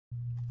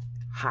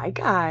Hi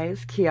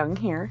guys, Kyung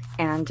here,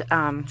 and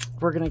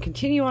we're going to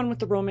continue on with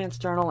the romance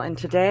journal, and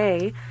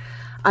today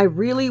I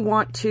really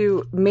want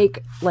to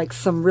make like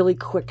some really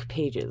quick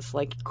pages,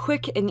 like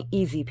quick and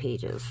easy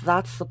pages.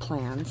 That's the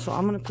plan. So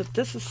I'm going to put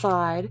this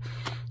aside.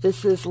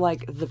 This is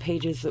like the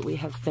pages that we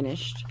have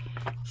finished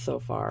so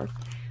far.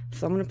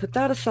 So I'm going to put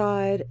that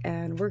aside,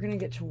 and we're going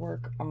to get to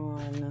work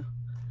on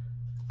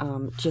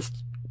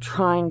just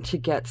trying to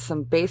get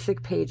some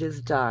basic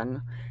pages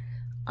done.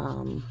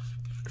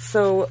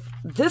 So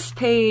this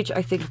page,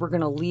 I think we're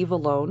going to leave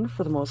alone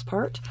for the most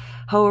part.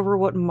 However,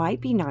 what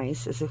might be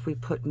nice is if we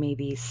put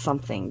maybe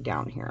something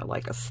down here,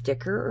 like a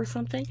sticker or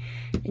something.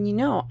 And you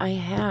know, I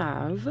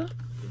have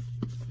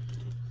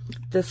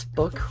this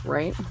book,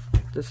 right?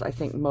 This, I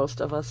think most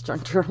of us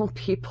journal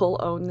people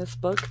own this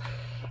book.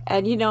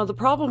 And you know, the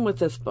problem with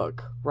this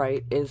book,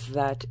 right, is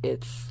that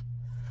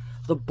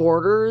the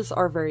borders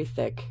are very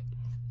thick.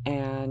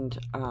 And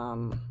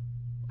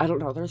I don't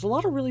know, there's a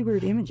lot of really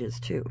weird images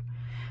too.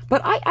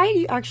 But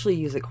I actually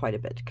use it quite a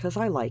bit because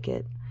I like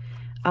it.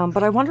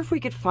 But I wonder if we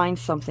could find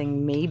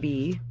something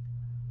maybe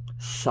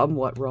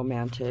somewhat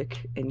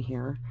romantic in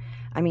here.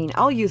 I mean,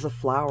 I'll use a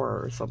flower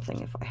or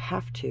something if I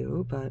have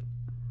to, but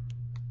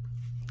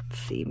let's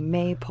see,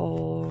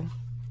 maypole.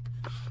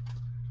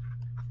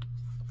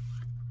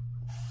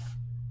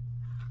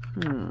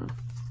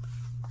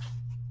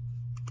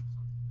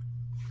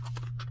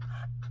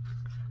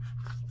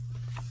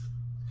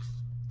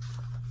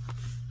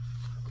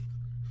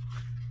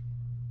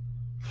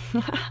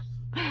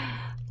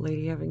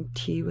 Lady having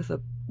tea with a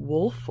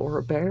wolf or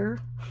a bear.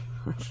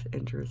 That's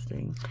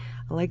interesting.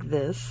 I like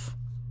this.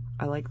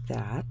 I like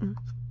that.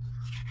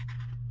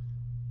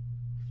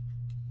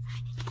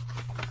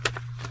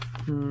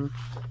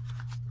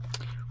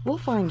 We'll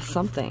find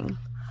something.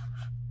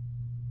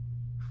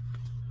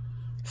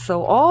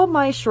 So all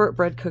my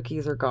shortbread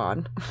cookies are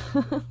gone.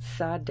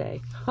 Sad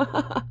day.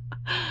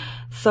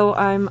 So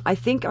I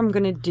think I'm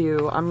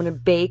gonna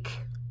bake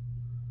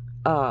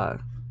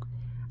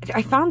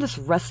I found this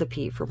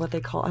recipe for what they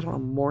call, I don't know,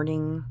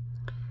 morning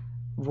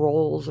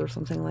rolls or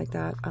something like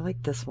that. I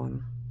like this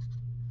one.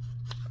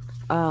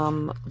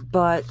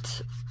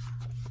 But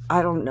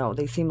I don't know.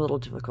 They seem a little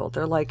difficult.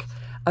 They're like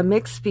a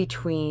mix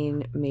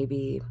between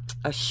maybe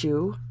a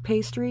choux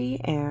pastry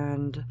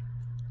and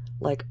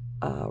like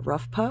a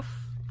rough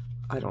puff.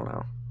 I don't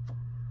know.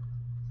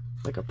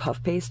 Like a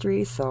puff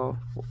pastry. So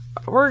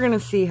we're going to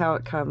see how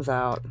it comes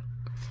out.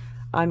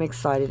 I'm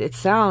excited. It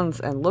sounds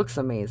and looks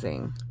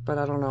amazing, but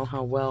I don't know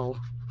how well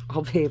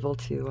I'll be able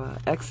to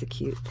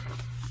execute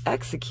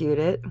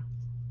it.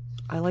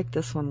 I like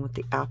this one with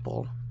the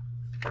apple.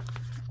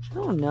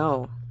 Oh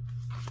no.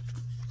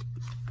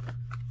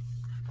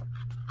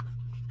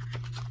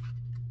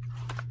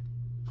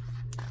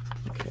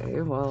 Okay,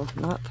 well,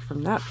 not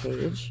from that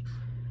page.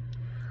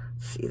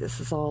 Let's see, this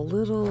is all a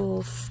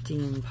little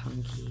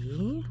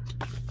steampunky.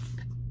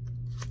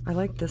 I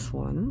like this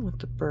one with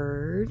the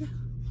bird.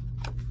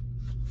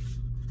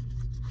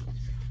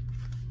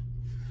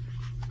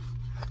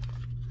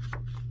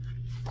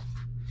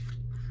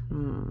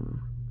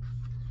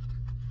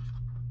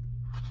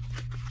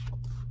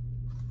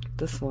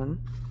 This one.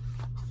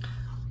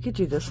 We could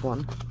do this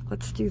one.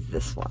 Let's do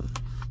this one.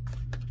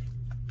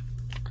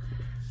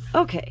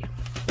 Okay,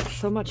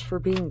 so much for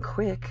being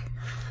quick.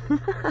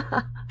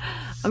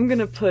 I'm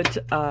gonna put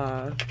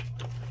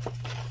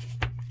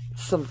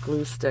some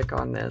glue stick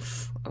on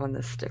this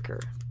sticker.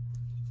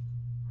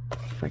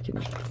 If I can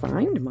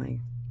find my,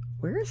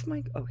 where is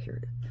my, oh, here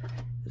it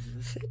is. Is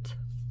this it?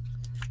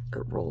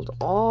 It rolled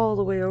all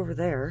the way over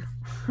there.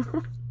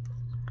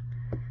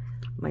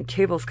 My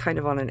table's kind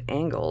of on an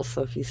angle,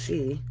 so if you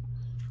see,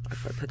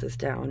 if I put this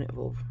down, it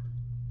will,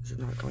 is it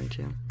not going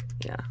to?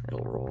 Yeah,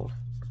 it'll roll.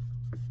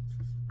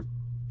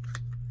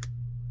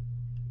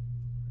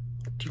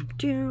 Doom,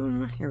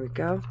 doom. Here we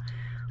go.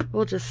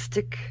 We'll just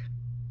stick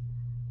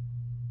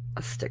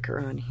a sticker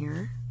on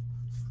here,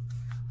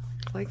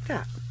 like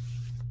that.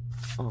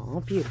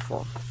 Oh,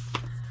 beautiful,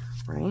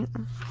 right?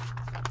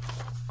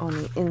 On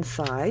the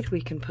inside, we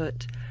can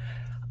put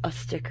a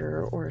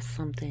sticker or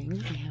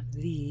something. I have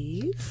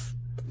these.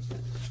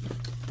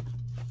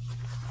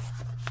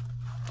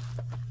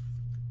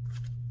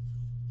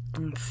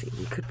 Let's see,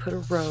 we could put a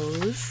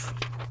rose,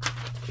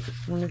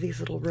 one of these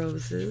little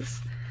roses.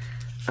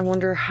 I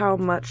wonder how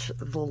much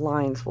the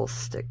lines will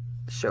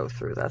show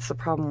through. That's the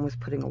problem with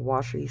putting a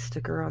washi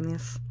sticker on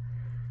this.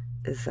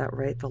 Is that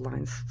right? The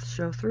lines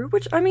show through,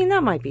 which, I mean,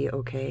 that might be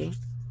okay.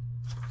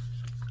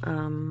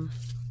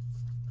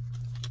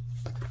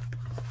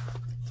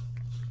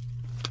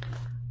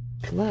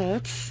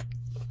 Let's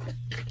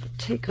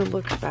take a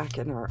look back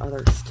in our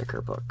other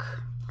sticker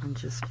book and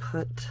just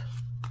put,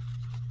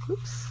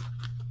 oops,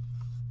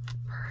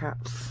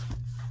 perhaps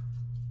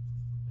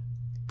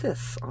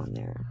this on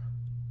there.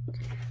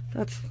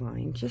 That's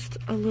fine. Just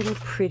a little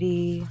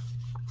pretty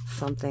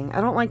something. I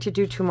don't like to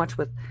do too much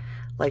with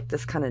like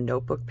this kind of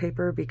notebook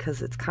paper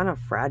because it's kind of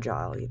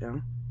fragile, you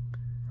know.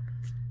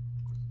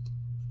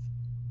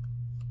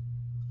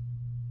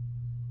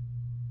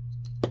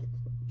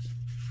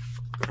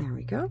 There we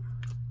we go.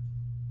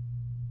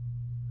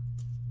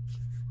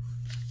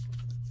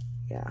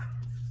 Yeah,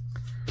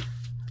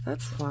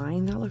 that's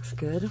fine. That looks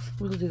good.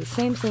 We'll do the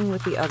same thing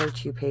with the other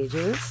 2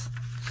 pages.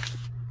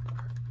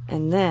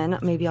 And then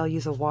maybe I'll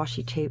use a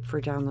washi tape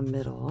for down the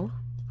middle.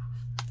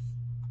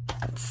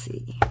 Let's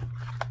see.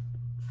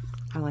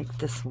 I like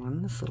this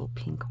one, this little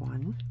pink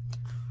one.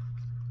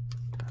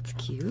 That's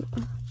cute.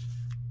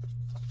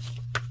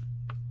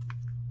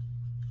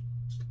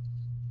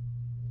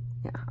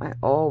 Yeah, I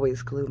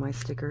always glue my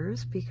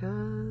stickers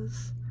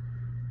because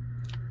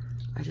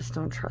I just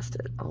don't trust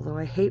it. Although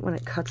I hate when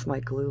it cuts my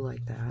glue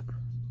like that.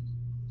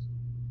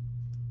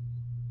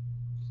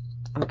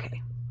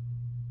 Okay.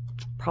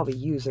 Probably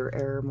user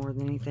error more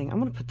than anything. I'm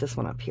going to put this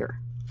one up here.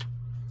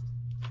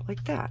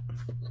 Like that.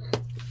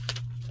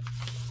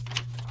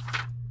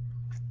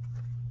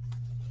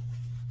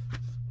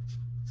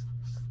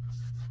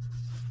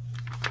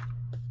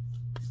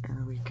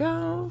 There we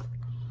go.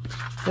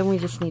 Then we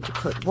just need to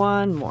put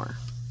one more.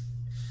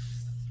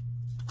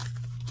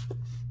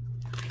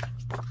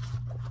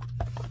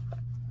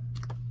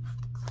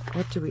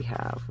 What do we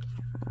have?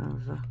 We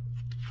have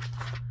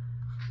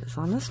this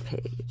on this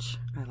page.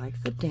 I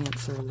like the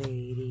dancer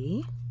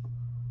lady.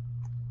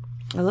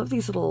 I love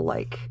these little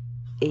like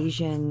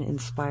Asian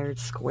inspired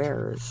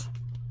squares.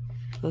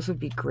 Those would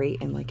be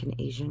great in like an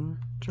Asian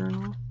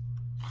journal.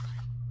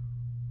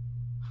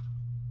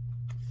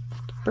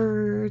 The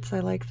birds, I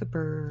like the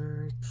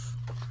birds.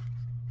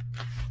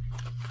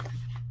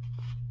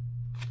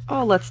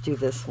 Oh, let's do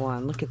this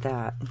one. Look at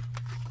that.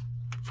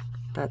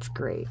 That's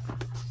great.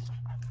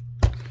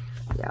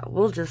 Yeah,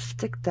 we'll just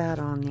stick that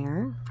on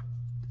there.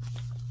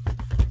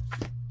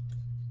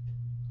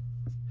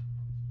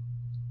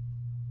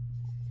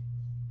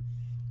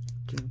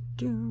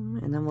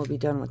 And then we'll be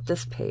done with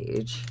this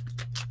page.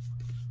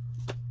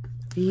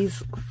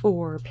 These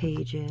 4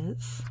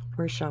 pages,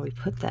 where shall we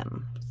put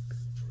them?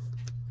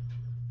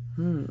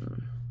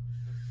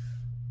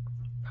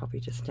 Probably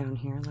just down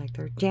here, like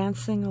they're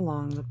dancing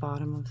along the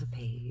bottom of the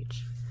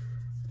page.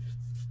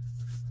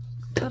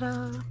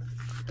 Ta-da!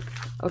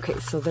 Okay,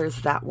 so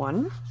there's that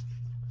one.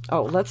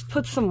 Oh, let's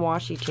put some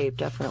washi tape,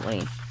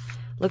 definitely.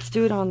 Let's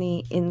do it on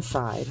the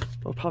inside.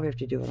 We'll probably have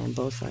to do it on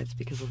both sides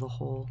because of the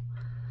hole.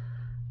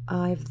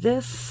 I have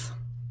this.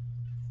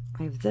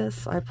 I have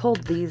this. I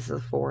pulled these, the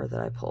 4 that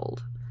I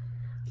pulled.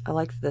 I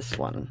like this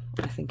one.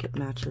 I think it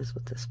matches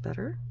with this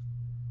better.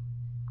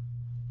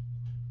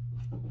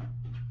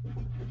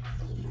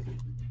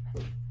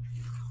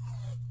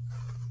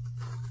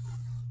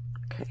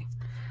 Okay,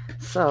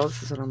 so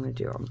this is what I'm going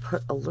to do. I'm going to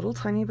put a little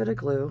tiny bit of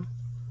glue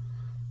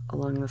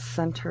along the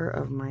center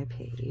of my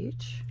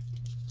page.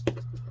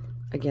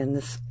 Again,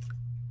 this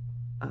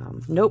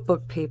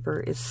notebook paper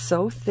is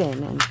so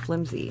thin and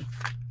flimsy.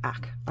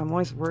 I'm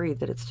always worried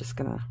that it's just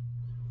gonna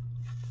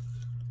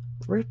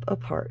rip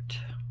apart.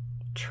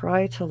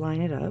 Try to line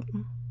it up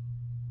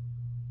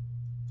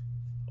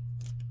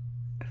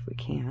if we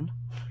can.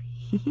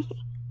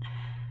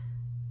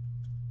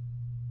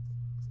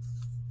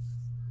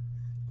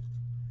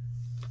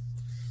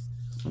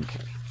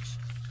 Okay,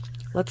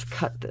 let's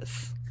cut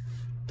this.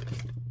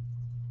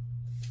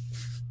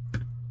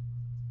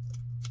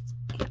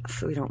 Yeah,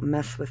 so we don't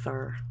mess with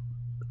our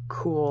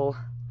cool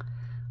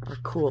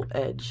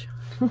edge.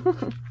 We'll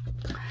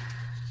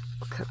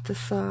cut this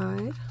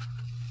side.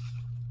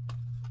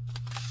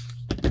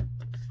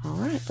 All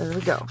right, there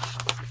we go.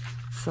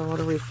 So what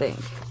do we think?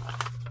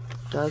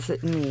 Does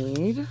it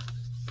need?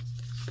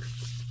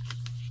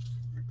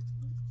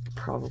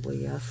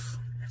 Probably yes.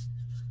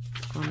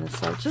 On this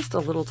side, just a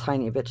little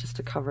tiny bit, just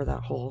to cover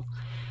that hole,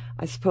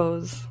 I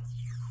suppose.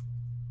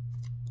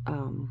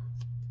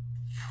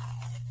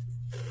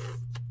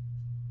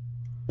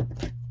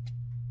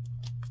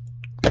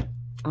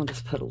 I'll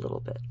just put a little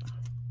bit.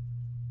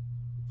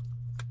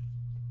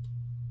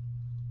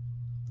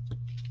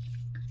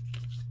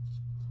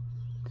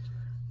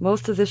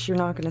 Most of this you're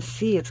not going to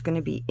see. It's going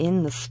to be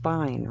in the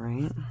spine,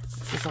 right?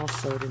 This is all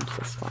sewed into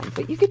the spine,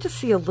 but you get to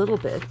see a little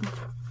bit.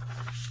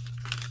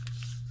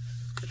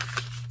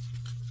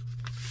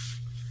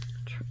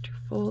 Try to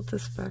fold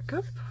this back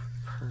up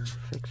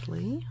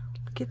perfectly.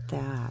 Look at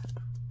that.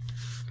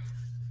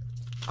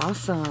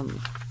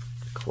 Awesome.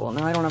 Cool.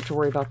 Now I don't have to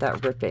worry about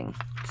that ripping.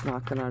 It's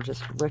not going to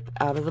just rip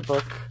out of the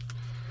book.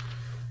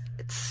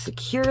 It's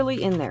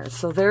securely in there.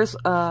 So there's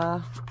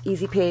a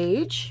easy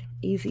page.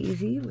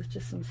 Easy, with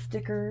just some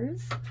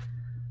stickers.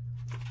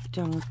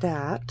 Done with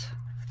that.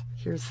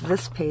 Here's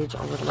this page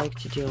I would like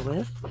to deal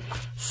with.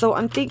 So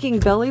I'm thinking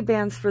belly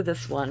bands for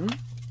this one.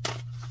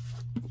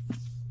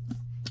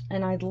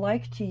 And I'd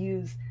like to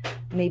use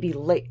maybe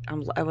lace.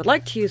 I would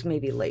like to use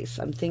maybe lace.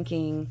 I'm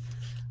thinking,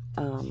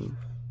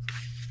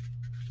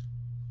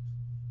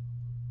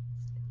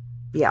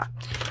 yeah.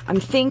 I'm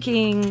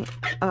thinking,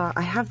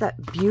 I have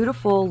that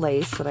beautiful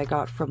lace that I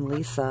got from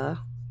Lisa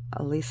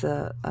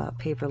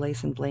Paper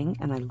Lace and Bling,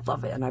 and I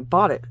love it, and I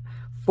bought it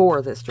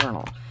for this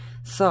journal.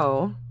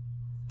 So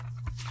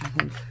I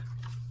think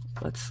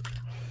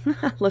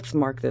let's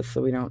mark this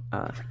so we don't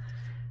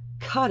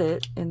cut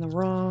it in the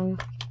wrong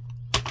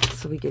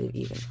so we get it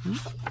even.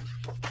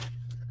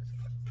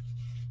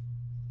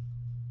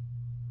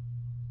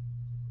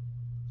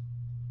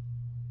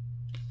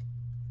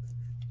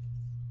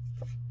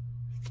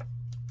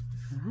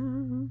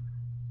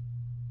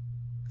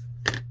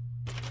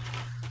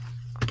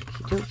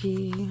 Okie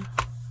dokie.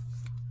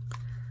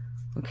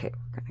 Okay,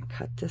 we're going to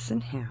cut this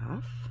in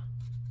half.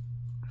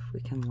 If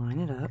we can line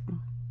it up.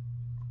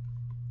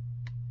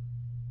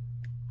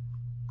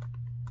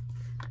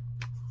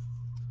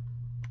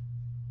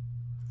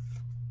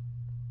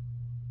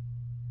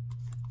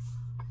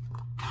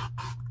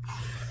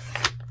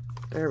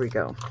 There we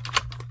go.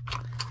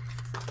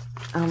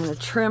 I'm going to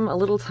trim a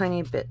little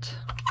tiny bit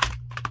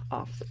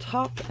off the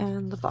top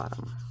and the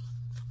bottom.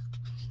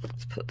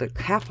 Let's put the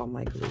half on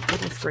my glue.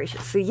 Goodness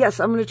gracious. So yes,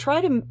 I'm going to try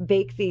to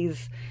bake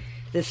this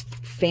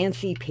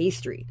fancy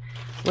pastry.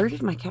 Where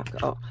did my cap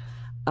go?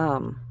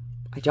 Oh,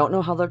 I don't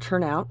know how they'll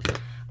turn out.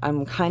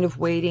 I'm kind of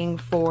waiting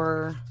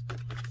for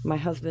my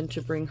husband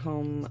to bring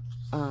home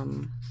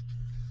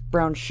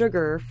brown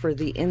sugar for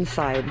the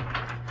inside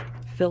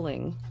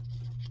filling.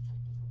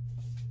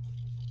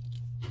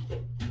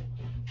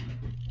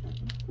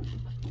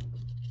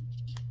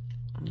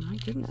 Oh my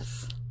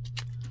goodness.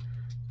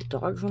 The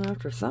dogs went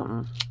after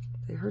something.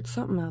 They heard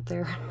something out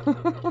there.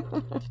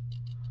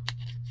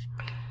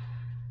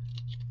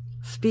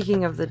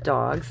 Speaking of the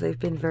dogs, they've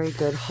been very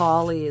good.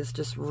 Holly is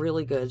just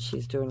really good.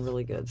 She's doing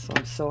really good. So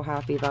I'm so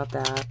happy about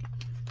that.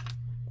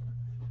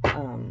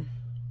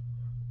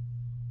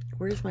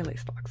 Where's my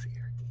lace box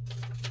here?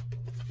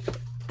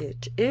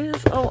 It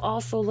is. Oh,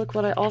 also, look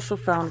what I also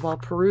found while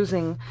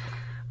perusing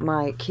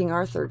my King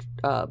Arthur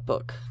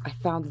book. I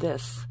found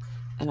this,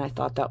 and I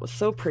thought that was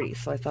so pretty.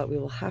 So I thought we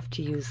will have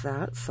to use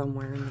that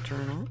somewhere in the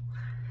journal.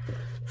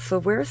 So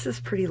where's this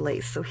pretty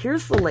lace? So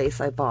here's the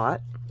lace I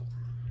bought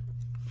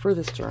for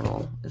this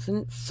journal. Isn't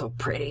it so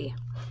pretty?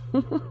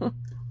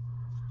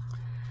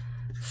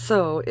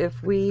 So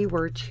if we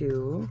were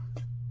to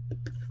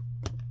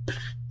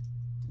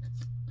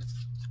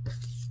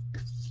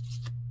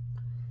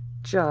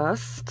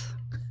just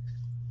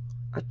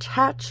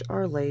attach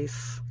our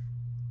lace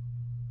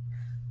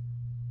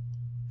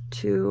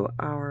to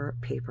our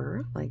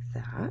paper like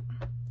that.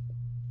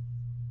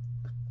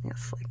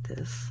 Yes, like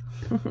this.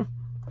 We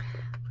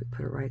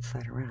put it right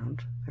side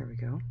around. There we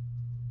go.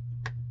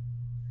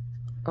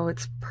 Oh,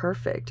 it's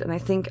perfect. And I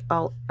think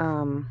I'll,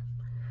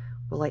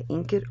 will I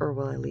ink it or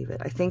will I leave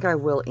it? I think I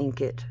will ink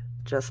it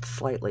just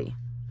slightly,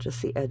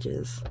 just the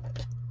edges.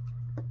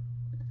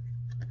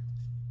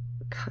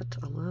 Cut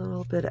a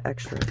little bit of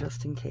extra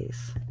just in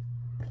case.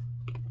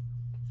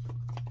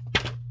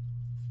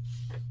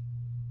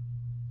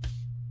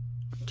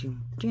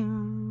 Doom,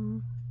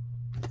 doom.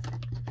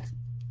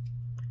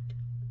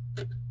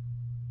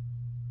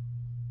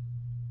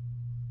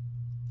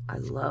 I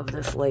love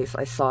this lace.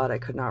 I saw it. I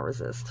could not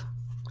resist.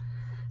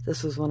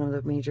 This was one of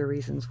the major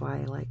reasons why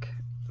I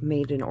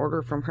made an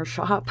order from her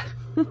shop.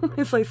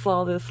 Is I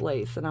saw this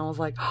lace and I was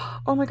like,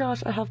 oh my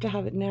gosh, I have to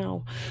have it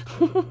now.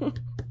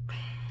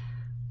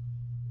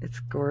 It's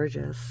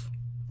gorgeous.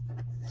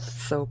 It's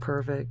so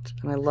perfect.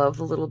 And I love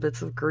the little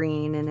bits of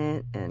green in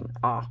it. And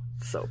oh,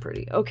 so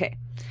pretty. Okay.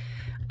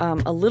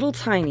 A little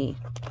tiny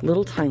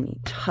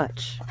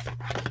touch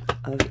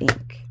of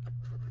ink.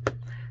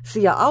 So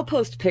yeah, I'll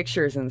post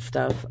pictures and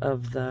stuff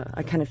of the,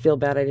 I kind of feel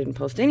bad I didn't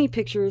post any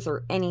pictures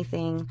or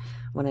anything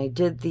when I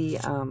did the,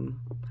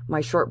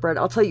 my shortbread.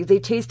 I'll tell you, they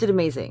tasted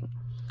amazing.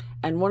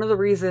 And one of the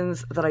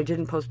reasons that I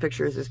didn't post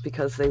pictures is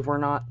because they were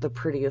not the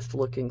prettiest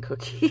looking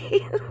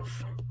cookies.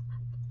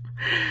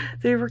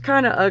 They were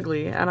kind of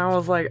ugly. And I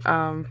was like,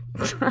 I'm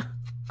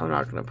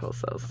not going to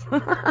post those.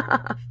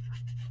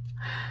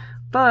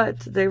 But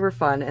they were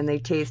fun and they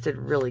tasted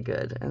really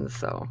good. And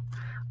so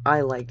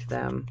I liked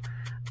them.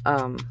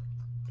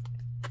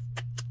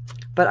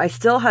 But I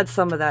still had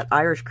some of that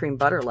Irish cream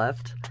butter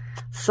left.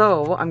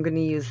 So I'm going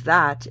to use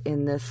that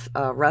in this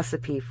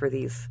recipe for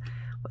these,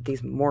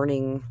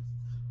 morning,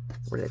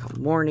 what are they called?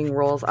 Morning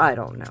rolls. I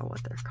don't know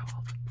what they're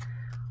called.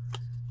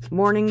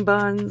 Morning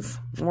buns,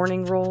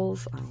 morning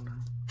rolls. I don't know.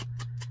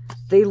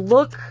 They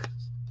look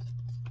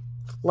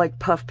like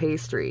puff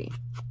pastry.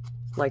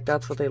 Like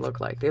that's what they look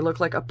like. They look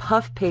like a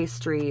puff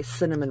pastry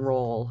cinnamon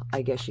roll,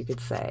 I guess you could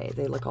say.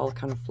 They look all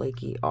kind of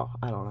flaky. Oh,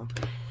 I don't know.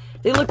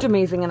 They looked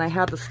amazing, and I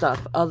had the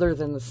stuff other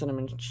than the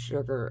cinnamon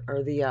sugar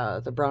or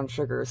the brown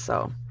sugar,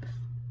 so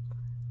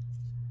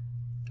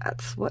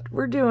that's what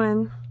we're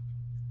doing.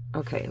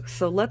 Okay,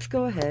 so let's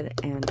go ahead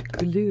and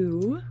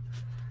glue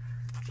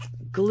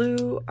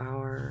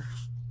our.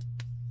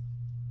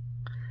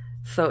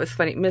 So it's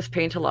funny, Miss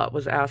Paintalot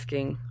was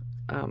asking,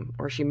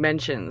 or she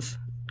mentions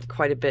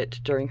quite a bit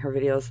during her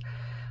videos,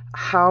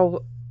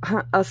 how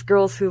us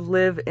girls who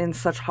live in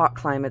such hot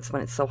climates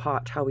when it's so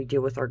hot, how we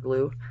deal with our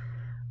glue.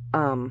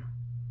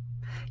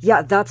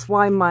 Yeah, that's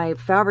why my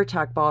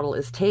Fabri-Tac bottle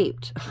is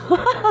taped.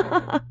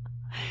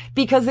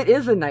 Because it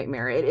is a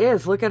nightmare. It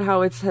is. Look at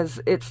how it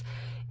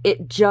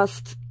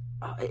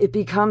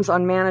becomes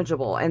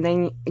unmanageable. And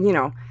then, you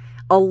know,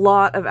 a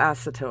lot of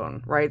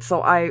acetone, right?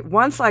 So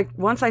once I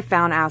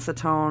found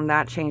acetone,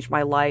 that changed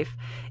my life.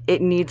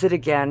 It needs it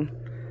again.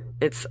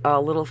 It's a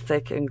little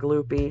thick and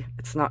gloopy.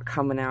 It's not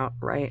coming out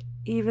right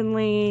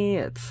evenly.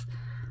 It's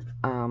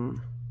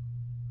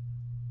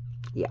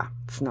yeah,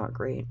 it's not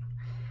great.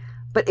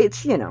 But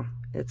it's, you know,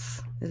 it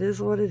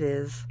is what it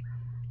is.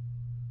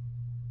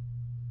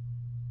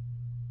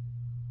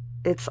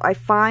 I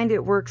find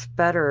it works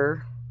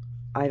better,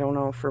 I don't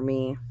know, for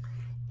me,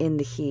 in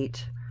the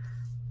heat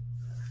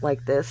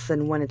like this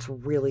than when it's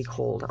really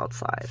cold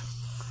outside.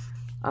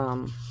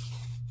 I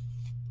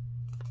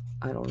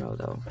don't know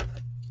though.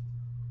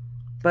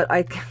 But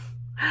I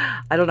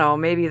don't know,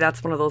 maybe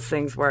that's one of those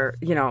things where,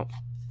 you know,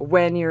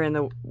 when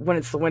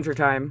it's the winter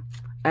time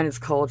and it's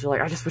cold, you're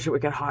like, I just wish it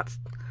would get hot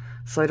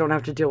so I don't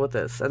have to deal with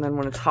this. And then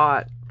when it's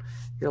hot,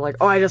 you're like,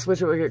 oh, I just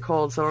wish it would get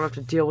cold so I don't have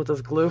to deal with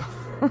this glue.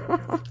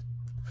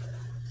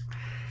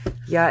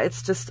 Yeah,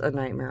 it's just a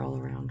nightmare all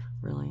around,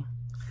 really.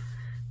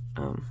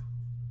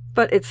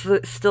 But it's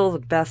still the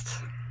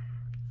best.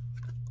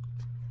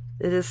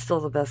 It is still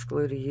the best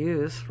glue to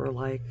use for,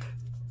 like,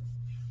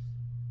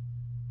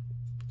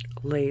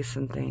 lace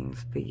and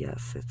things. But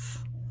yes,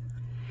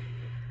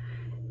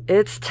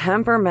 it's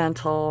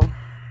temperamental.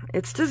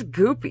 It's just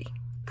goopy.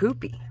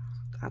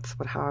 That's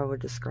how I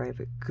would describe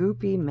it.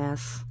 Goopy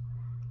mess.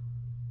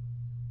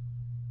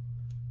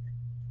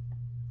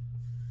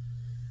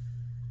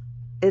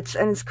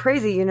 It's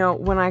crazy, you know,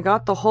 when I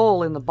got the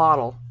hole in the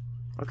bottle,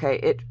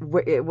 okay,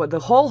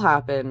 the hole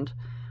happened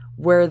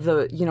where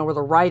where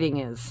the writing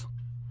is,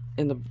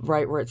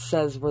 right where it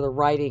says where the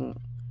writing,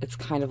 it's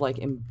kind of like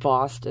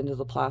embossed into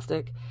the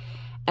plastic.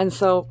 And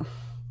so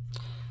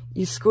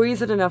you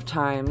squeeze it enough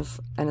times,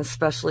 and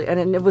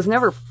it was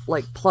never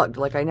like plugged,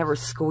 like I never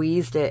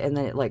squeezed it and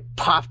then it like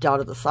popped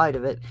out of the side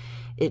of it.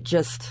 It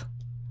just,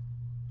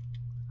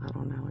 I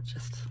don't know,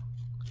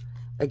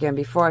 again,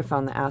 before I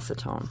found the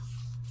acetone,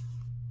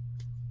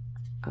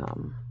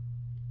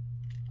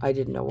 I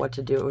didn't know what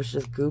to do. It was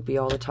just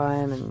goopy all the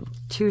time and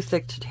too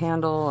thick to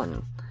handle,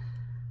 and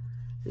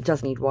it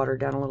does need watered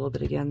down a little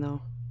bit again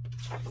though.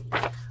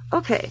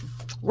 Okay,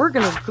 we're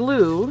gonna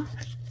glue.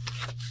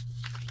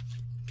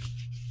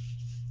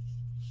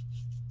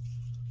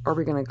 Are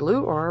we gonna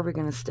glue or are we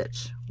gonna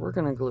stitch? We're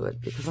gonna glue it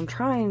because I'm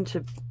trying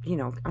to,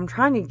 I'm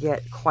trying to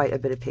get quite a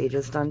bit of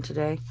pages done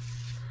today.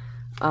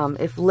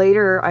 If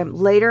later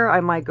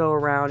I might go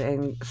around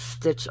and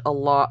stitch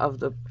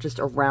just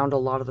around a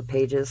lot of the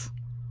pages,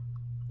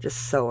 just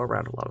sew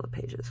around a lot of the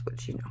pages,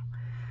 which,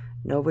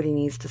 nobody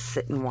needs to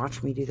sit and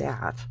watch me do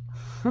that.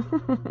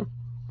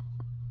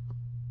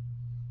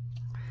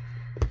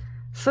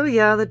 So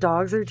yeah, the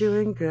dogs are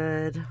doing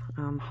good.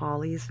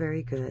 Holly's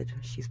very good.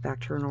 She's back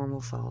to her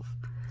normal self,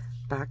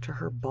 back to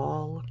her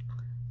ball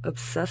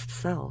obsessed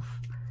self.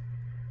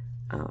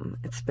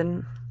 It's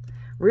been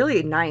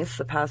really nice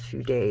the past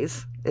few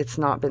days. It's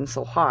not been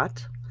so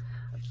hot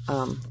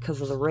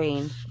because of the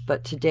rain,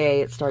 but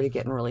today it started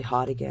getting really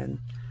hot again.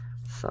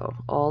 So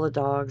all the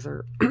dogs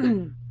are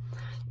in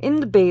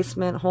the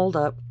basement, holed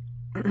up.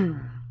 I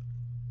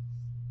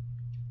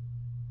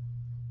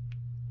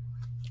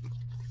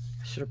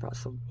should have brought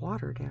some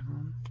water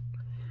down.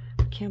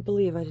 I can't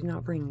believe I did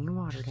not bring any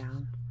water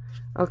down.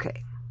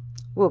 Okay,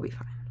 we'll be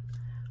fine.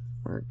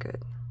 We're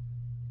good.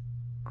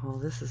 Oh,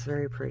 this is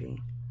very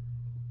pretty.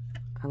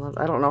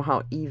 I don't know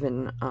how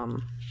even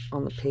on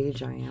the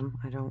page I am.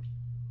 I don't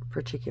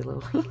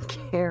particularly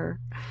care.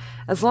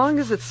 As long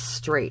as it's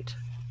straight,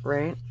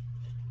 right?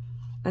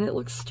 And it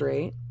looks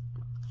straight.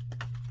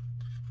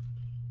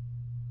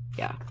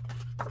 Yeah.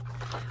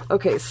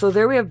 Okay, so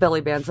there we have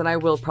belly bands, and I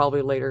will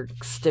probably later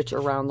stitch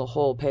around the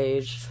whole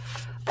page.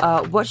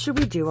 What should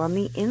we do on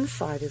the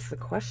inside is the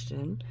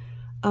question.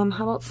 How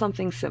about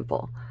something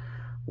simple?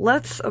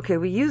 Okay,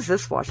 we use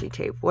this washi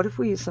tape. What if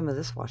we use some of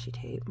this washi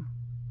tape?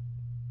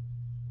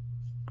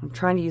 I'm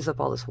trying to use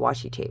up all this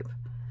washi tape.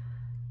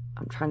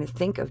 I'm trying to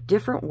think of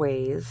different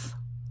ways.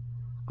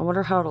 I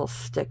wonder how it'll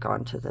stick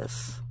onto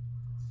this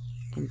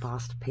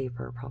embossed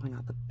paper. Probably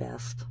not the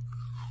best.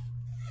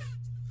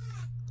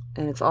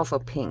 And it's also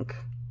pink.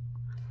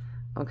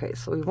 Okay,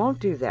 so we won't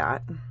do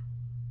that.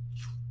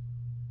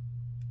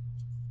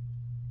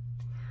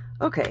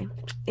 Okay,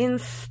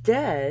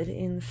 instead,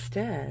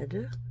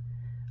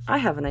 I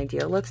have an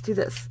idea. Let's do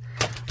this.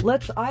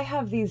 I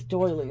have these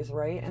doilies,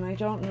 right? And I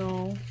don't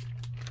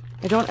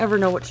ever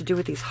know what to do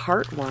with these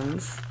heart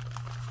ones,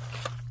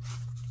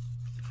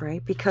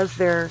 right? Because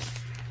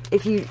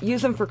if you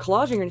use them for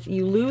collaging,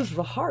 you lose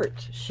the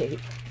heart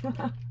shape.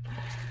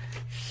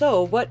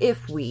 So what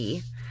if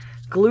we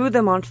glue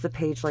them onto the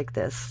page like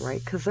this,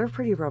 right? Because they're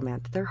pretty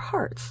romantic. They're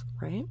hearts,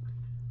 right?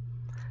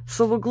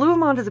 So we'll glue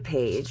them onto the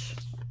page,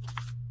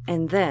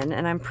 and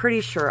I'm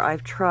pretty sure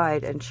I've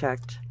tried and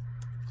checked.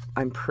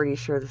 I'm pretty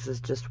sure this is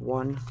just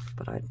one,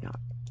 but I'm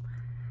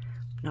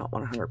not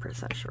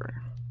 100%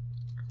 sure.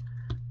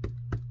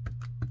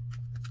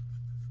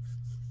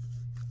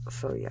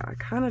 So yeah, I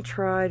kind of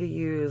try to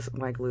use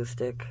my glue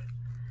stick,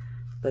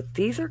 but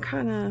these are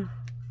kind of,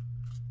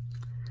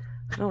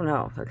 I don't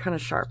know, they're kind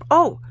of sharp.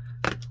 Oh,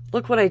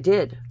 look what I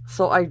did.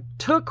 So I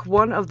took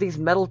one of these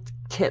metal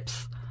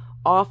tips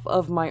off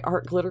of my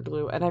art glitter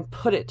glue and I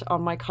put it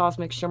on my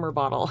Cosmic Shimmer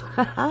bottle.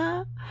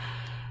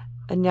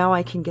 And now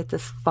I can get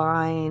this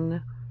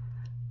fine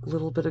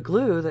little bit of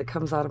glue that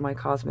comes out of my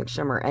Cosmic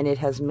Shimmer, and it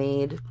has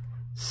made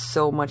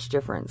so much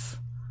difference.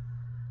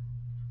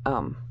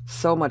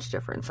 So much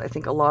difference. I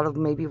think a lot of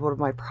maybe what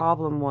my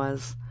problem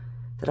was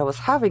that I was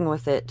having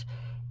with it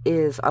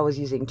is I was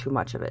using too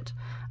much of it.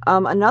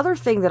 Another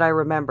thing that I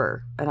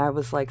remember, and I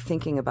was like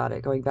thinking about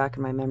it, going back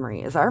in my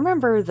memory, is I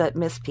remember that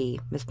Miss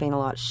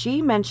Paintalot,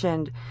 she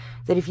mentioned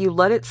that if you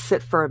let it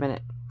sit for a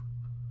minute,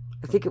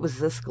 I think it was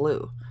this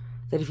glue,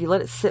 that if you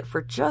let it sit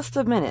for just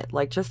a minute,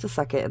 like just a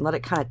second, and let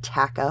it kind of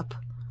tack up,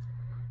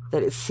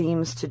 that it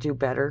seems to do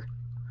better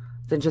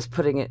than just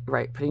putting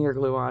your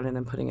glue on and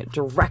then putting it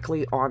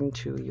directly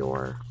onto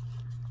your,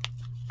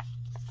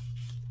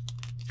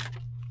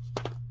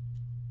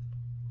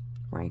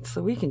 right?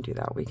 So we can do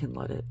that. We can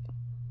let it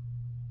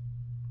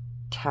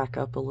tack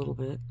up a little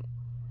bit.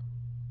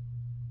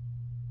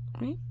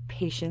 Right?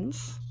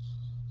 Patience.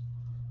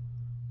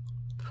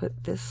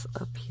 Put this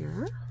up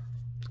here.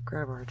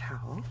 Grab our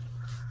towel.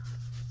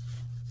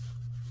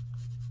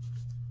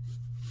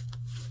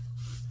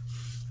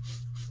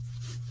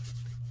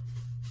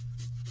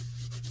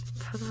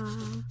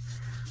 Ta-da!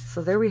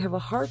 So there we have a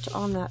heart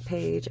on that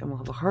page, and we'll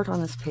have a heart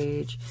on this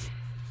page.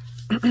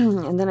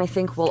 And then I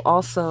think we'll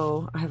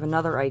also, I have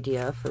another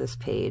idea for this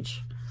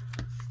page,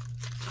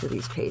 for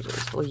these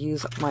pages. We'll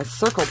use my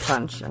circle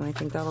punch, and I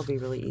think that'll be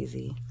really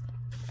easy.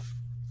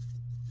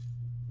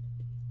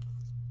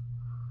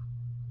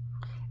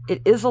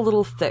 It is a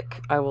little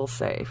thick, I will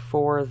say,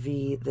 for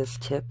this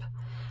tip.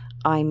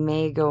 I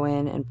may go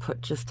in and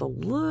put just a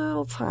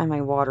little time,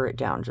 I water it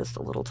down just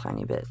a little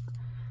tiny bit.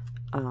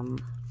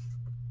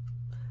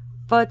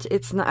 But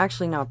it's not,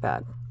 actually not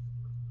bad.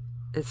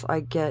 It's, I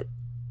get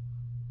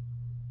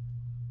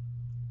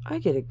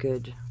a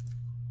good,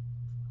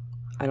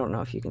 I don't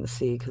know if you can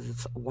see because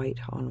it's white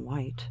on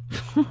white.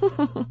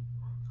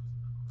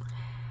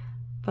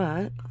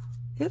 But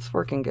it's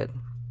working good.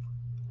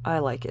 I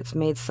like it. It's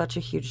made such a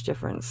huge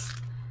difference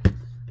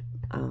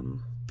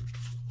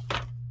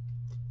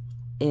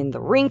in the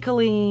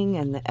wrinkling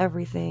and the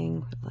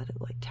everything. Let it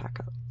like tack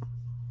up.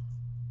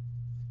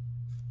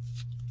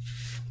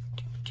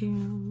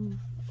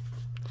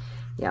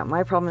 Yeah,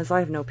 my problem is I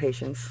have no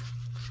patience.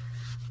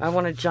 I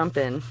want to jump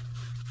in.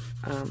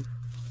 I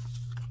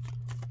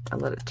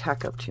let it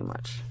tack up too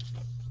much.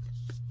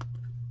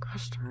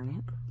 Gosh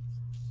darn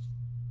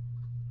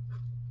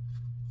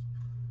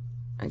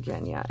it.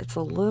 Again, yeah, it's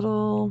a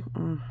little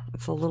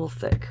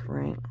thick,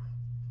 right?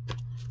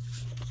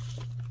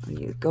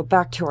 You go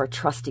back to our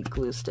trusty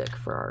glue stick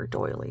for our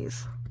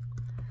doilies.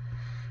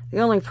 The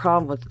only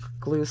problem with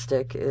glue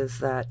stick is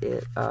that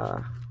it,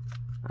 I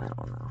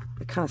don't know,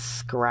 it kind of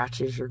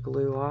scratches your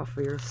glue off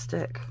of your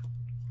stick.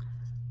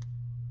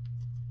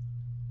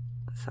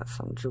 Is that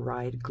some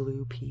dried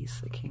glue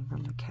piece that came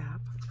from the cap?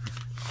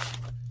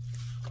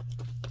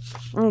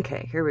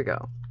 Okay, here we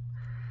go.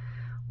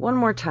 One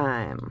more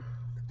time.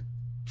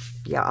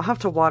 Yeah, I'll have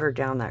to water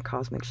down that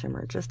Cosmic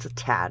Shimmer just a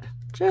tad.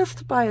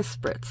 Just by a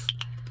spritz.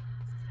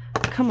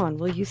 Come on,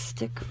 will you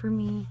stick for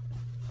me?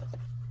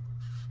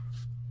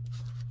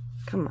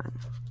 Come on.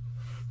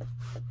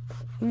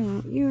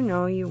 You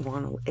know you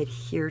want to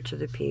adhere to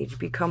the page.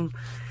 Become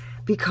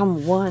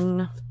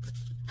one.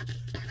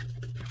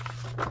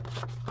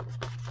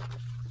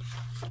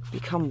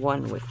 Become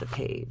one with the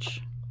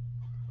page.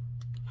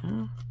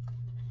 Huh?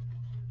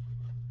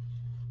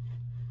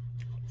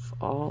 It's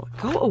all...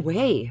 Go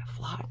away,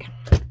 fly.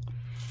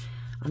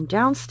 I'm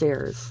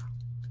downstairs.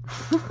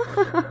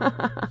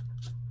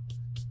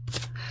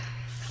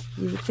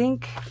 You would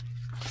think...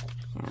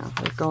 Yeah,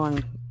 they're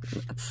going...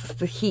 It's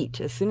the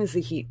heat. As soon as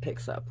the heat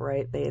picks up,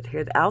 right?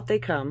 Out they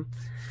come.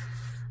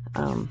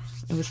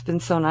 It's been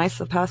so nice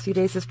the past few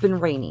days. It's been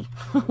rainy.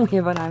 I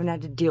haven't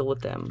had to deal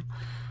with them.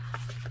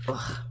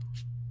 Ugh.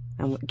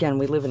 And again,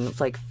 we live in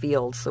like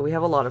fields, so we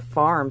have a lot of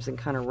farms and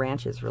kind of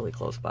ranches really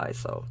close by.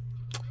 So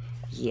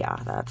yeah,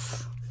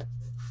 that's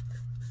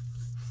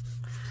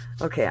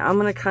okay. I'm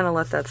gonna kind of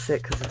let that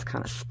sit because it's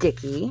kind of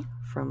sticky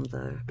from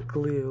the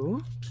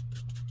glue.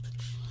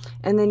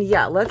 And then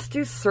yeah, let's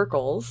do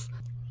circles.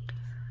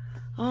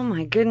 Oh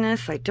my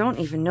goodness, I don't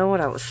even know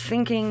what I was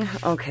thinking.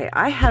 Okay,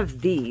 I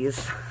have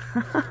these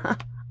that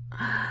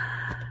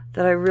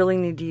I really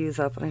need to use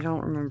up, and I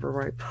don't remember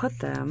where I put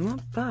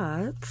them,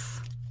 but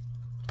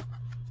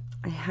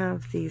I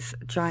have these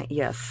giant,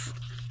 yes,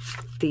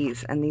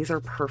 these, and these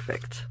are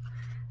perfect.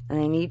 And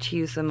I need to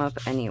use them up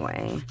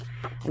anyway.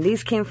 And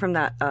these came from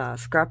that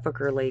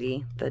scrapbooker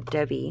lady, the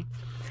Debbie,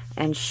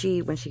 and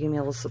when she gave me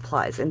all the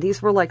supplies. And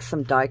these were like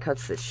some die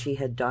cuts that she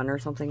had done or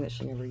something that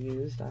she never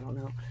used, I don't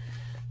know.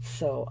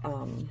 So,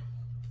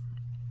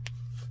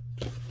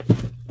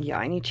 yeah,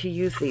 I need to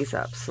use these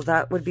up. So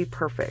that would be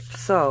perfect.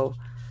 So,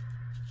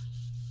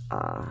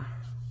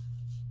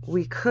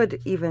 we could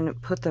even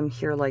put them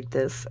here like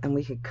this, and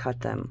we could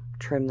cut them,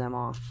 trim them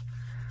off,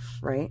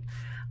 right?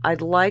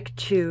 I'd like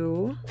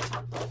to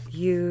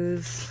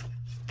use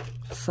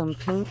some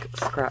pink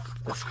scrap,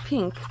 this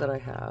pink that I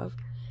have,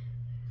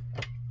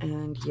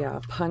 and yeah,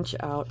 punch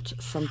out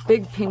some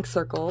big pink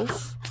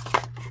circles.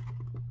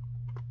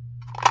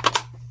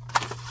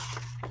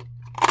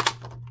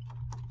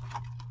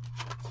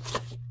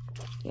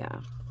 Yeah,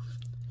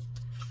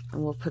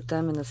 and we'll put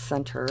them in the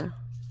center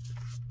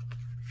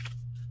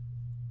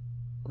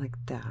like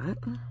that.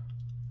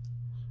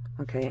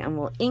 Okay, and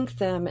we'll ink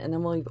them, and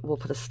then we'll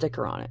put a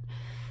sticker on it.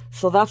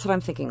 So that's what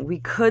I'm thinking. We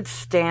could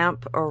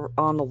stamp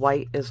on the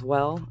white as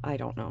well. I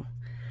don't know.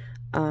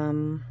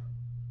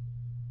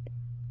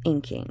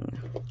 Inking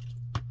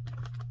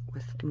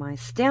with my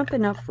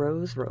Stampin' Up!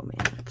 Rose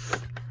Romance.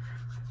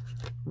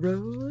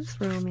 Rose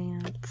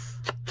Romance.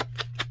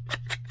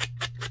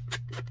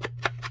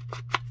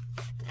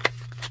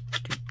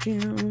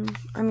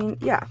 I mean,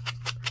 yeah.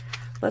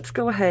 Let's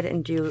go ahead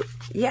and do,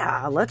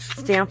 yeah, let's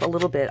stamp a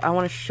little bit. I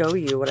want to show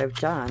you what I've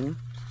done.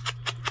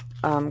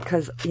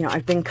 Because, you know,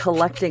 I've been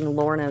collecting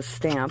Lorna's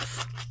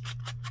stamps.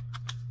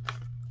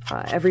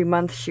 Every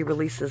month she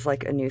releases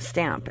like a new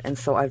stamp, and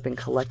so I've been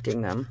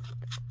collecting them.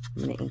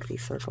 I'm going to ink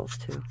these circles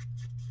too.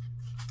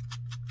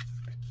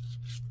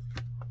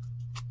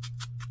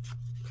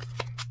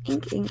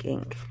 Ink, ink,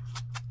 ink.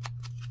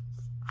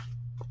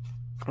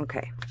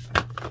 Okay.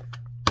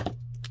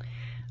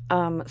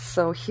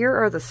 So here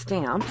are the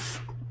stamps.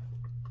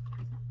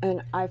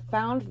 And I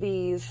found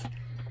these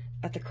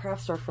at the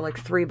craft store for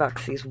like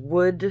 $3. These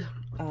wood,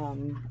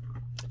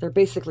 they're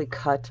basically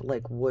cut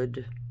like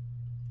wood,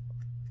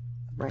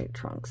 right,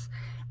 trunks.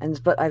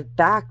 But I've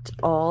backed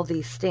all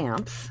these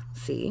stamps,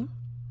 see,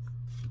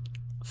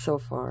 so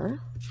far,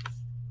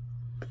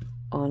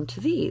 onto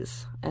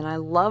these. And I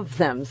love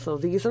them. So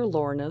these are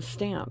Lorna's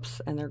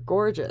stamps, and they're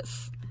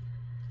gorgeous.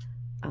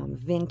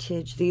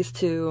 Vintage, these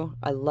two,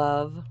 I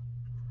love.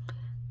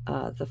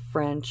 The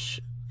French,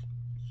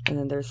 and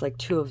then there's like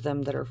 2 of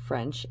them that are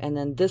French, and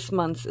then this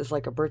month's is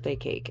like a birthday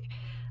cake,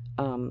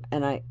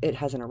 and it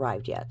hasn't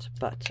arrived yet,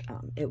 but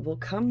it will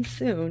come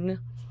soon.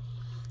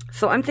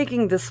 So I'm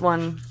thinking this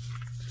one,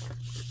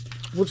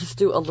 we'll just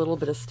do a little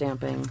bit of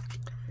stamping.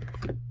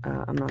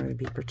 I'm not going to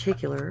be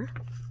particular.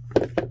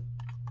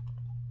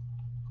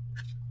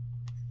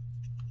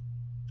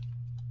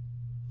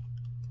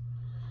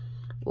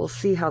 We'll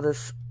see how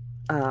this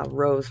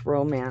Rose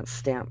Romance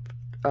stamp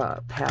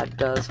pad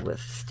does with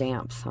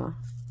stamps, huh?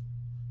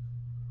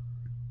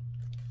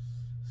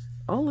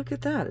 Oh, look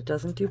at that. It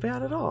doesn't do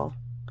bad at all.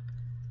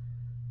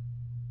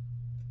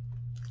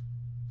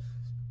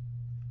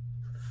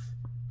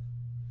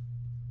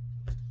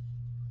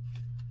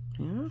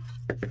 Yeah.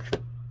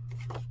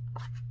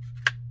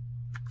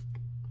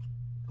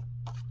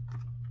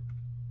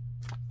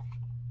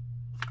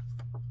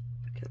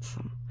 Get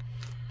some.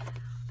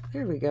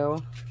 There we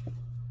go.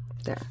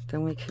 There.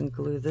 Then we can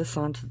glue this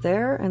onto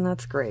there, and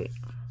that's great.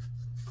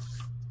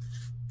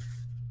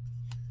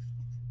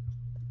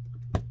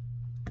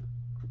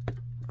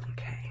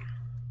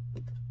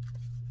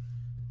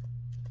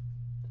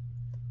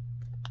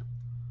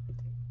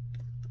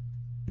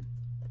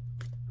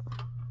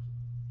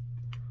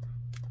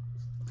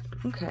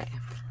 Okay,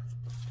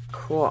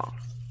 cool.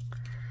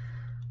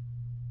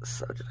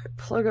 So did I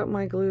plug up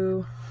my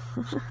glue?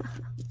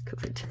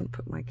 Because I didn't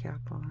put my cap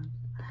on.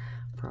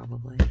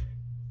 Probably.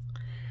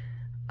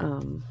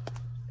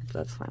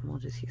 That's fine. We'll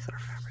just use our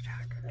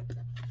Fabri-Tac.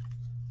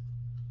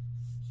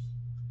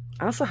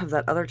 I also have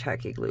that other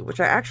tacky glue, which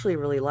I actually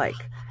really like.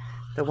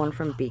 The one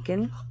from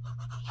Beacon.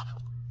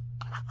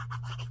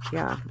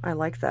 Yeah, I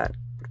like that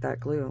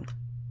glue.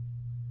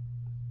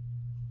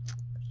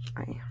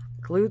 I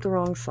glued the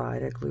wrong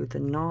side. I glued the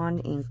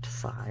non-inked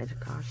side.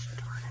 Gosh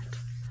darn it.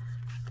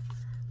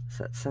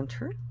 Set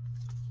center.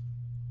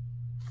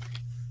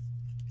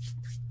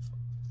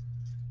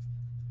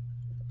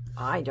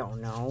 I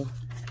don't know.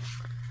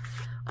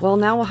 Well,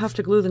 now we'll have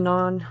to glue the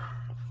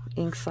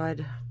non-ink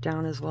side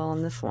down as well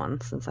on this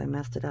one, since I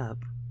messed it up.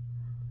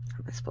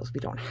 I suppose we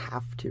don't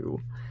have to.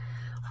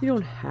 We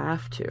don't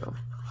have to.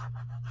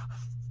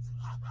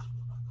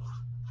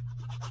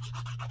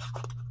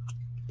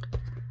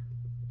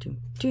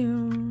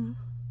 Doom.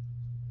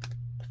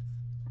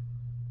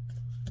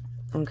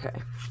 Okay.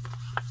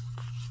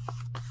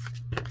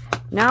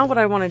 Now what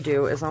I want to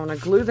do is I want to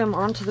glue them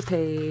onto the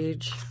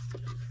page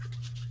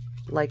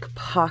like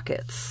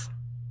pockets.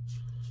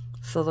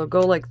 So they'll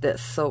go like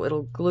this. So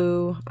it'll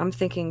glue, I'm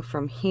thinking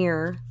from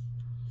here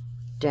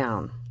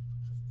down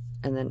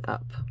and then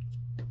up.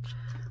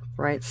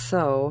 Right,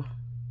 so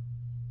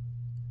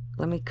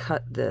let me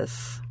cut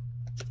this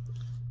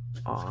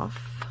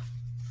off.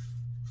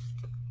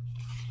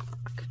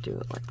 I could do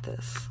it like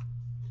this.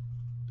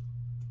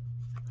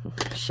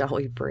 Shall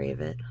we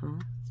brave it, huh?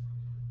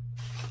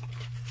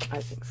 I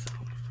think so.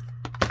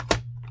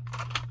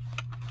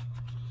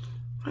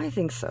 I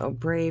think so.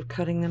 Brave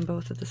cutting them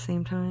both at the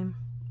same time.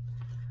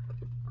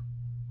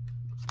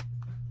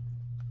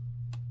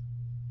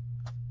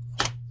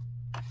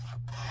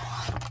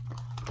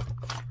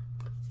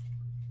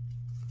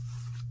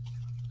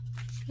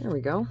 There we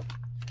go.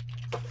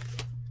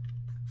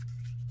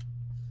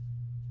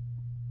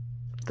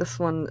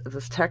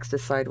 this text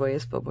is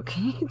sideways, but what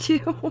can you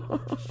do?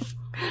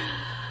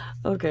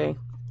 Okay,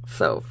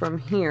 so from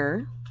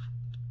here,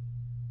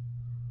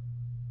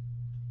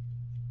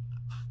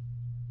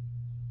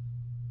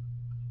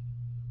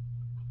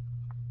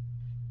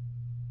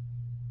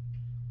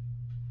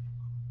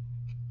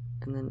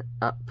 and then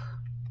up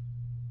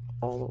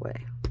all the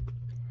way.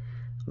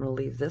 I'm going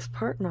to leave this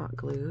part not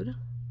glued,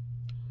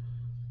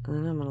 and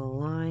then I'm going to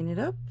line it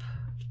up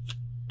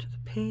to the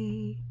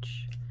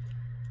page.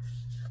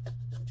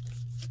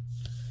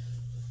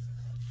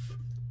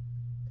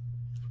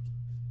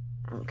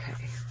 Okay,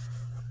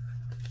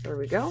 there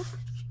we go.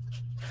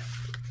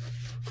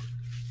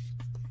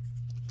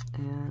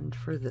 And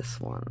for this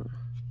one,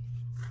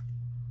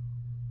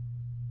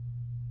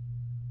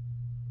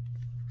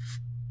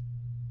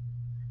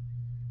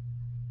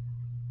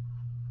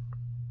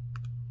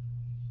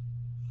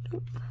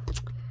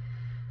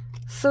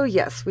 so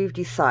yes, we've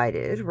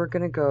decided we're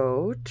going to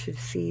go to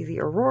see the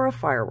Aurora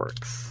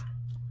fireworks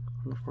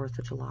on the 4th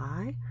of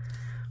July.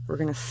 We're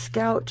going to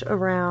scout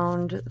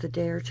around the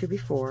day or two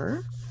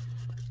before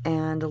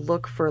and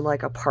look for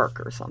like a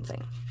park or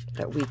something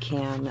that we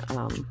can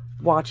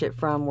watch it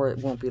from, where it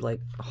won't be like,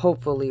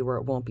 hopefully where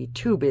it won't be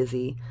too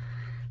busy.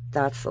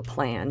 That's the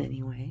plan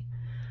anyway.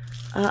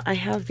 I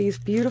have these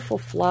beautiful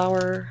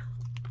flower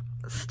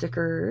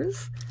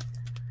stickers.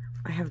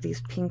 I have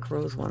these pink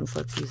rose ones.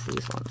 Let's use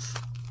these ones.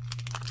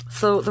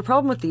 So the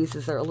problem with these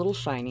is they're a little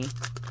shiny,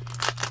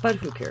 but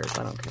who cares?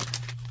 I don't care.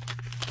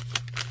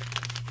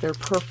 They're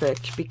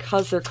perfect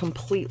because they're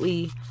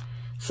completely,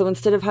 so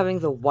instead of having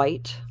the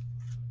white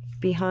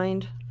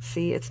behind,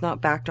 see, it's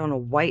not backed on a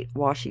white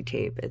washi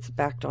tape, it's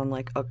backed on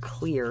like a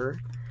clear,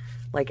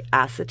 like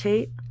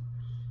acetate.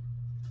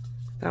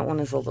 That one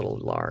is a little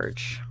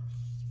large.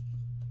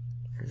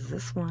 There's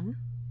this one.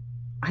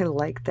 I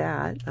like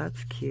that.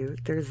 That's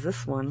cute. There's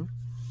this one.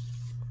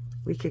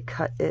 We could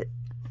cut it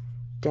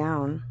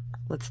down.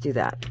 Let's do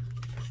that.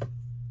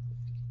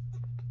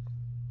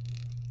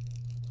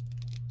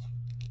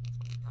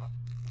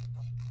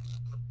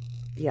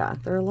 Yeah,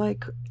 they're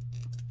like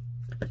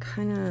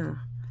kind of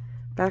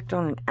backed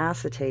on an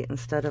acetate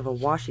instead of a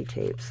washi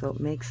tape, so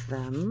it makes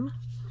them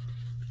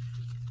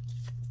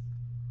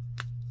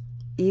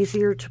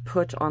easier to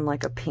put on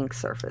like a pink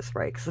surface,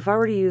 right? Because if I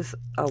were to use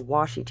a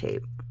washi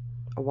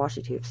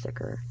tape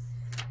sticker,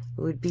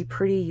 it would be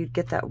pretty, you'd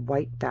get that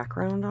white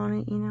background on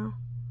it, you know,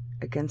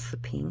 against the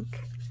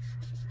pink.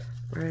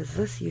 Whereas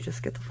this, you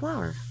just get the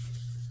flower.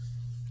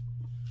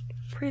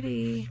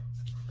 Pretty.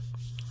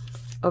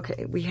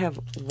 Okay, we have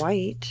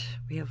white.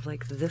 We have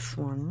like this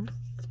one.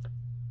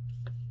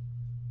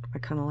 I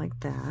kind of like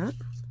that.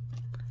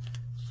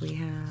 We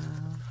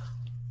have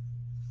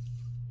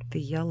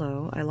the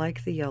yellow. I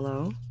like the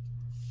yellow.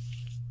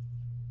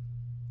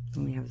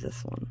 And we have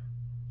this one.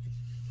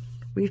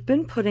 We've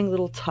been putting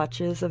little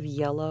touches of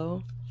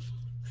yellow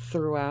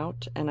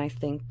throughout, and I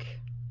think,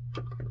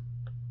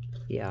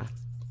 yeah.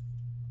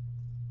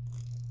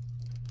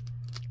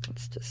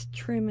 Let's just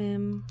trim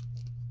him.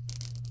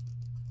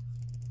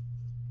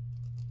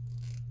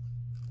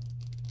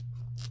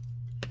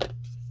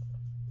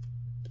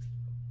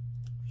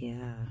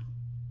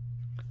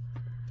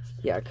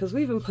 Yeah, because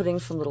we've been putting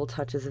some little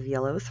touches of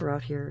yellow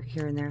throughout here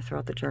and there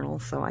throughout the journal,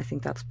 so I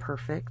think that's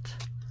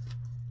perfect.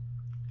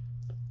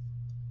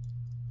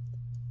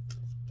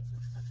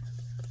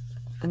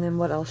 And then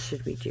what else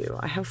should we do?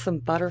 I have some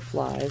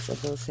butterflies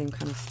of those same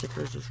kind of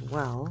stickers as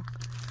well.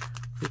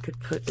 We could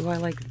put, oh, I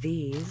like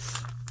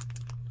these.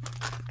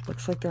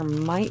 Looks like there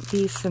might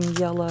be some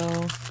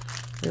yellow.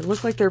 They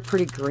look like they're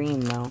pretty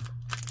green though.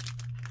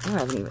 Oh, I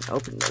haven't even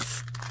opened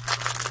this.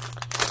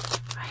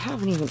 I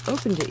haven't even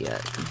opened it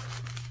yet.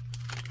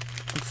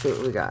 Let's see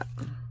what we got.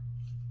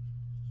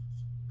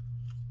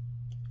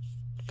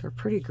 They're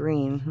pretty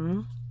green,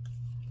 hmm?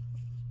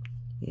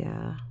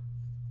 Yeah.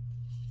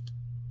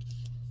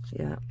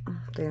 Yeah,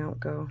 they don't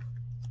go.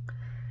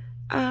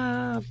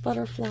 Ah,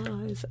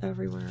 butterflies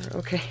everywhere.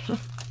 Okay.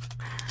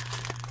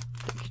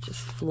 They could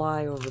just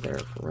fly over there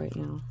for right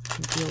now.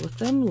 We'll deal with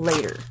them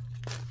later.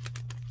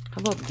 How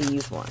about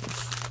these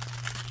ones?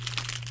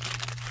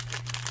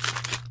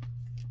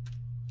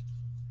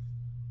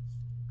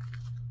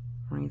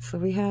 Right, so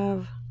we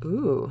have,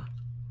 ooh,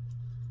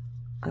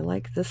 I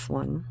like this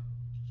one.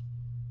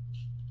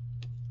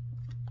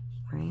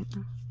 Right?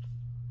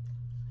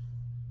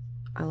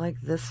 I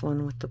like this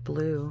one with the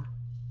blue.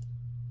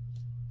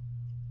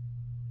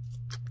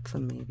 It's a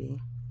maybe.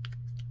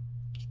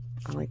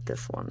 I like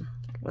this one.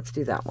 Let's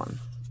do that one.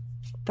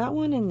 That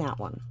one and that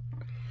one.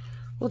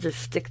 We'll just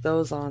stick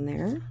those on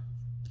there.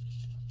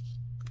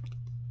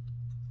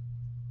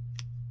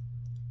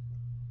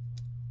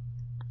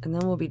 And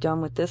then we'll be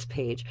done with this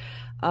page.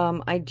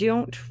 I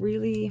don't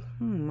really,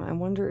 I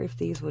wonder if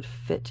these would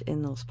fit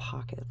in those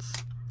pockets.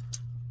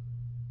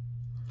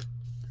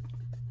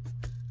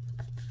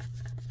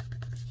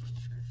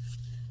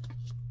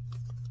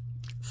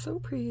 So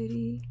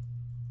pretty.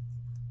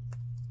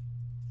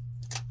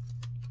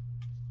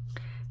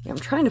 Yeah, I'm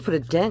trying to put a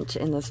dent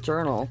in this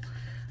journal.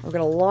 I've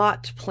got a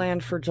lot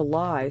planned for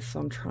July, so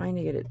I'm trying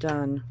to get it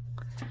done.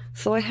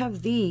 So I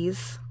have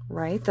these,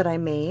 right, that I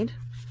made,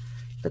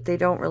 but they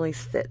don't really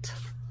fit.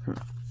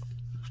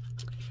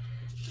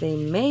 They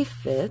may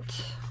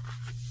fit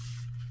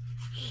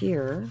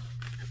here.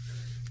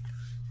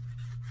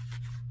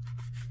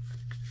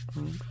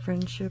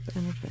 Friendship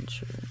and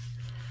adventure.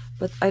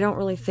 But I don't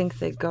really think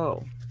they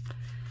go.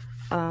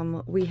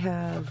 We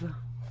have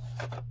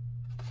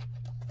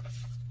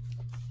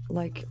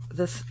like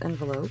this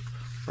envelope,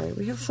 right?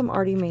 We have some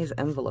Artie Mays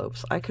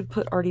envelopes. I could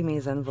put Artie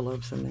Mays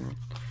envelopes in there.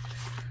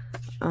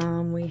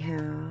 We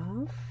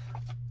have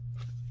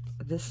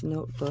this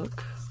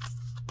notebook,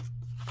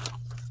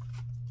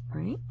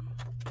 right?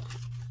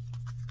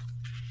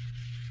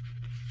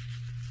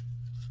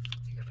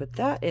 You could put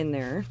that in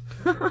there.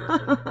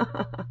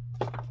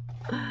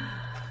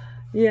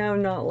 Yeah,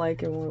 I'm not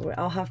liking it.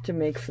 I'll have to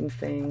make some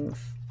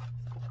things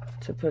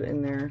to put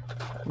in there.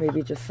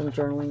 Maybe just some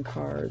journaling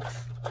cards.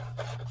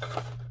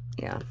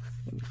 Yeah.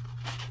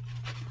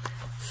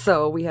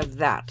 So we have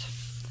that.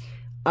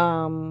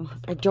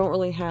 I don't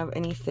really have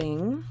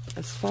anything.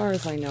 As far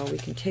as I know, we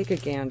can take a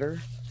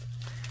gander.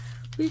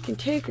 We can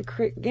take a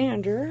quick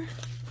gander.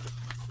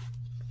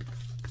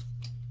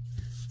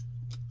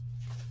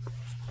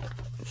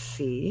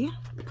 See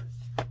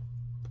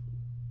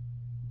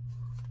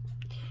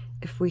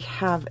if we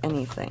have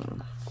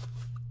anything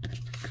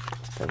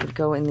that would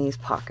go in these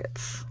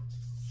pockets.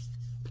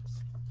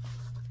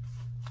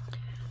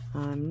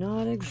 I'm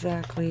not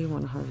exactly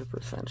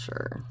 100%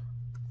 sure.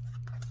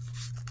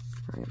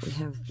 All right, we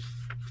have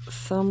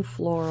some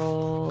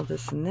floral,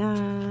 this and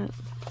that.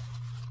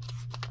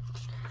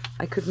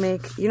 I could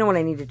make, you know what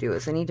I need to do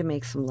is I need to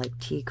make some like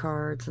tea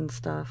cards and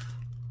stuff.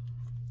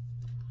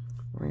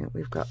 Right,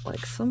 we've got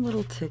like some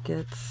little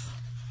tickets.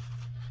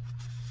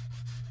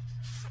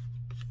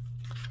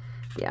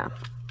 Yeah,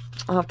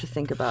 I'll have to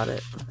think about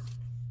it.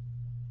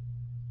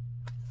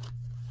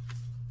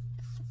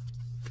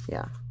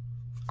 Yeah,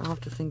 I'll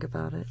have to think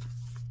about it.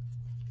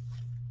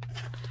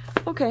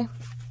 Okay,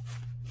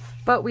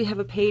 but we have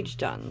a page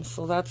done,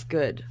 so that's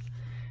good.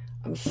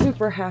 I'm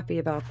super happy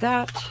about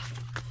that.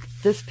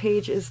 This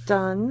page is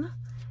done.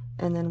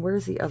 And then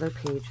where's the other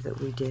page that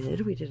we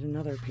did? We did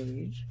another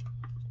page.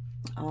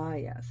 Ah,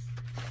 yes.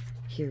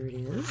 Here it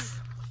is.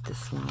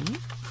 This one.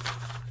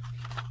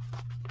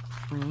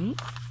 Right.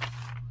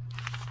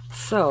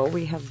 So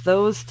we have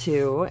those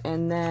two,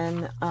 and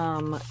then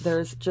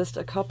there's just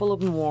a couple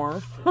of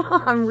more.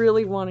 I'm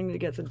really wanting to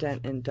get some done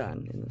in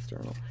this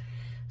journal.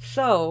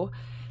 So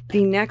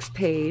the next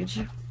page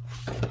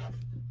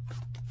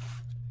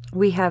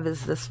we have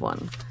is this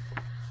one.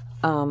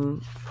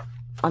 I'm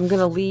going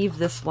to leave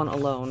this one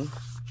alone.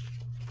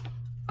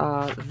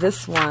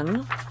 This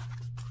one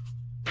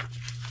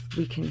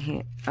we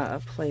can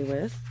play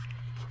with.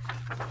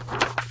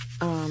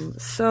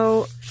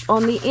 So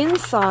on the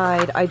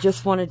inside, I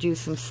just want to do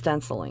some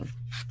stenciling,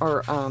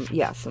 or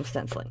yeah, some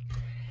stenciling.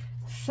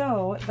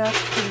 So that's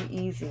pretty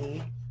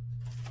easy.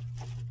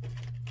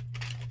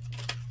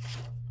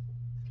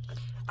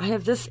 I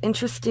have this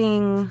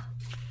interesting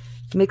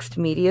mixed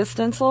media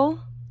stencil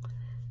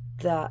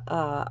that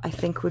I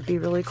think would be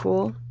really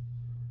cool.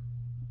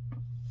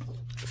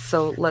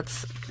 So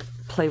let's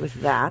play with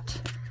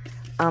that.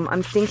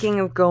 I'm thinking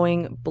of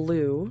going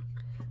blue.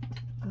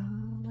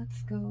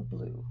 Let's go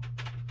blue.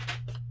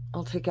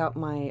 I'll take out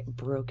my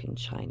Broken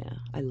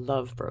China. I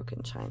love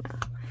Broken China.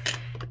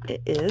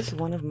 It is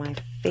one of my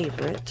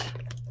favorite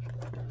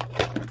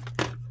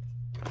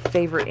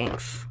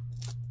inks.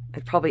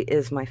 It probably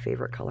is my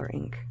favorite color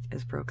ink,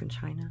 is Broken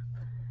China.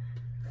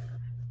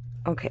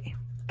 Okay,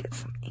 get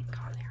some ink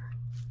on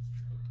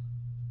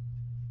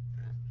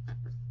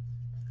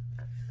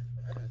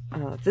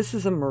there. This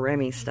is a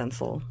Maremi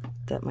stencil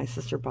that my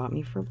sister bought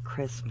me for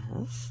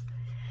Christmas.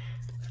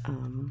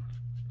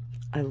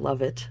 I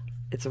love it.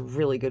 It's a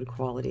really good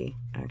quality,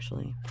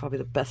 actually. Probably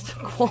the best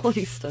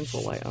quality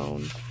stencil I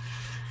own.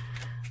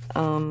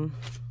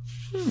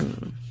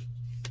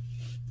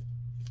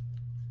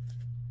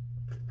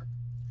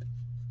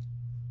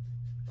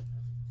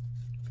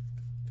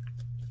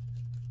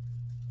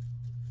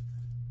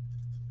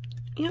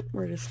 Yep,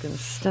 we're just going to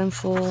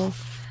stencil.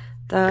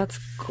 That's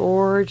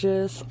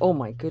gorgeous. Oh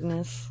my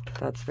goodness,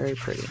 that's very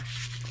pretty.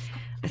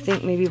 I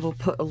think maybe we'll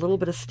put a little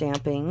bit of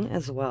stamping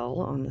as well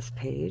on this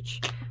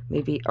page,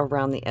 maybe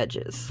around the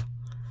edges.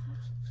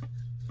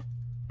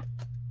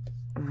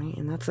 All right,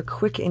 and that's a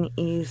quick and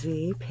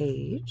easy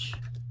page.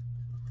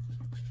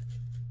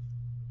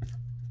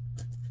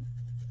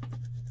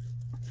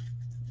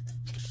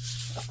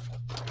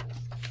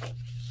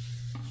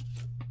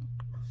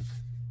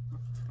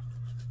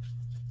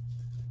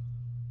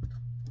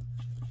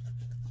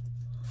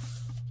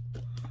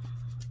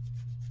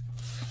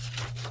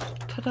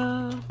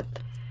 Ta-da!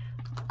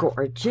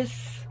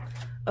 Gorgeous.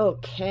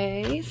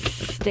 Okay,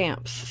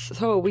 stamps.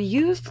 So we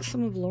used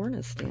some of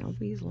Lorna's stamp.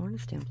 We used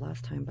Lorna's stamp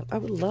last time, but I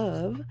would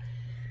love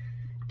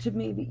to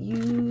maybe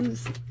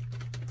use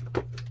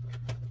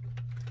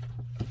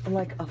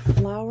like a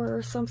flower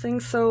or something.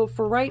 So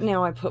for right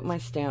now, I put my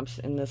stamps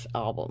in this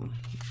album.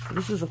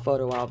 This is a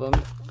photo album.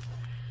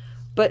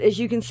 But as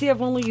you can see,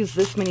 I've only used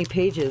this many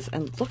pages,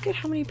 and look at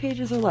how many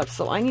pages are left.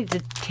 So I need to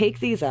take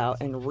these out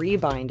and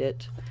rebind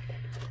it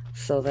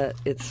so that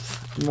it's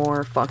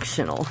more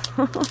functional.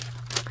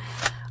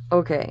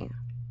 Okay.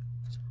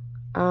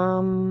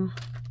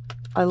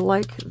 I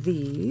like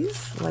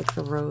these, like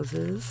the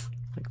roses,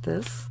 like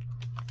this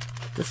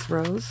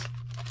rose.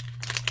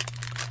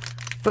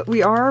 But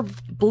we are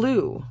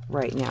blue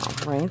right now,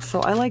 right?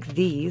 So I like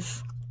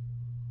these.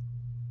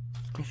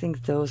 I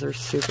think those are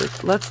super.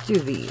 Let's do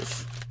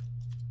these.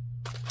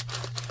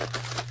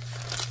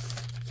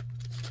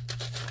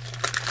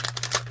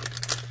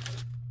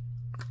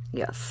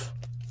 Yes.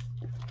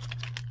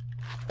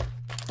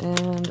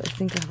 And I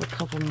think I have a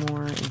couple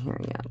more in here.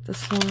 Yeah,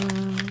 this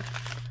one.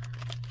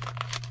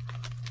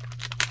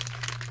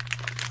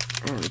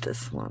 And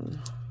this one.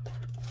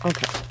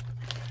 Okay.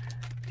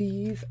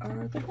 These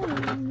are the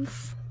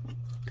ones.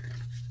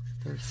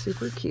 They're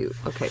super cute.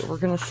 Okay, we're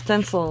going to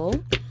stencil.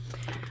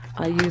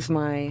 I use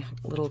my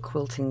little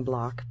quilting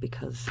block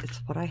because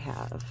it's what I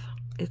have.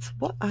 It's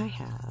what I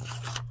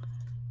have.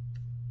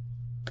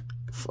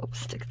 So I'll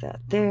stick that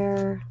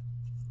there.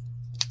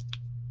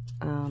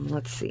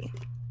 Let's see.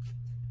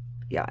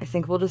 Yeah, I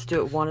think we'll just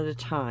do it one at a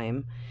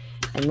time.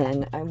 And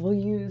then I will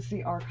use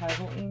the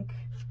archival ink.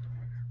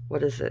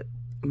 What is it?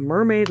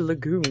 Mermaid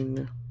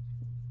Lagoon.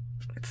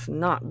 It's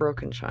not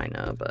broken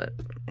china, but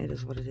it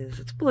is what it is.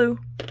 It's blue.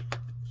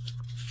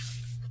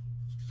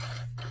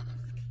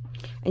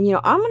 And you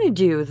know, I'm going to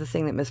do the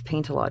thing that Miss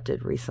Paintalot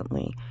did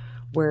recently,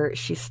 where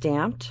she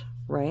stamped,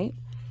 right?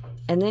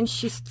 And then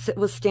she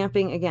was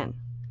stamping again,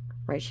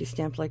 right? She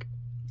stamped like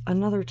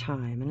another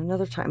time and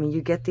another time. And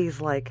you get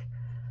these like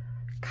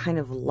kind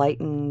of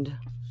lightened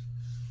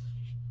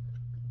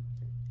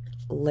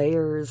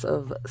layers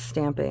of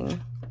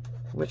stamping,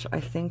 which I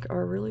think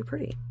are really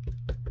pretty.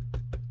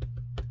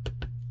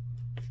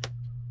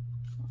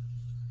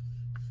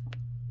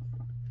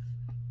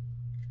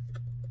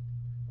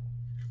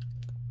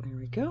 There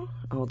we go.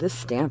 Oh, this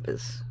stamp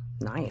is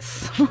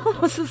nice.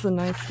 This is a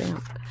nice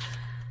stamp.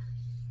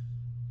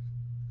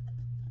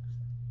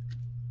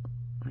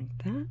 Like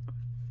that.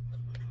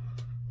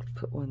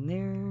 Put one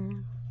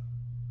there.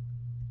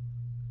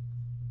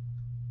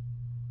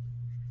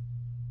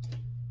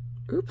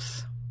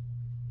 Oops.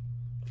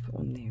 Put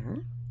one there.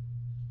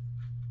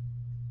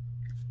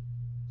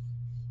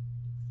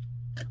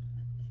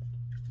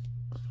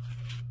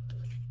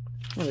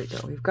 There we go.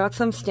 We've got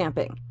some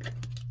stamping.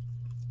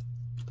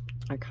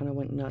 I kind of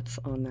went nuts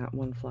on that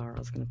one flower. I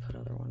was going to put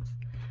other ones.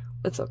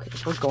 It's okay.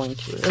 We're going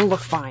to. It'll look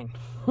fine.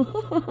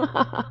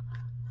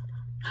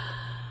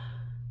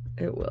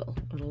 It will.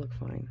 It'll look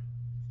fine.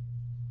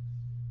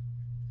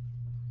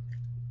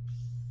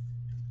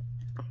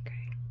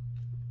 Okay.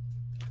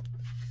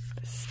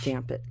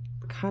 Stamp it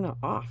kind of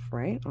off,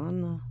 right?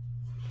 On the...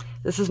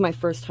 This is my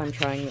first time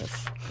trying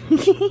this.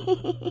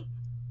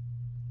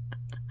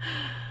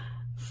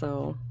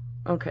 So,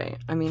 okay.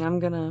 I mean, I'm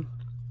going to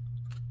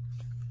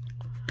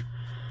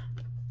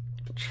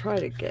try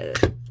to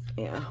get it.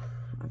 Yeah.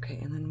 Okay,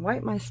 and then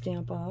wipe my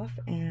stamp off,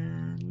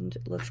 and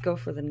let's go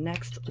for the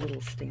next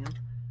little stamp.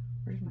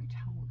 Where did my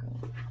towel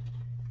go?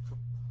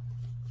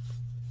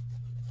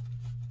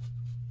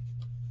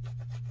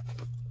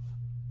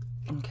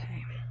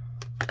 Okay.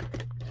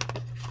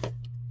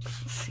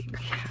 Let's see,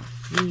 we have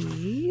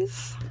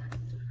these.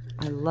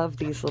 I love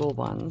these little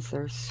ones.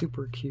 They're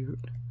super cute.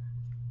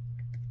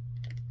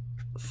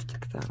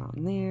 Stick that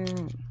on there.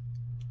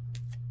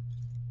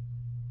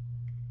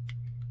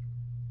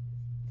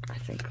 I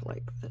think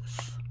like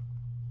this.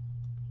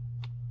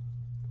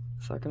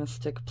 So I'm gonna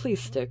stick. Please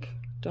stick.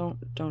 Don't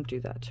do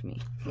that to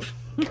me.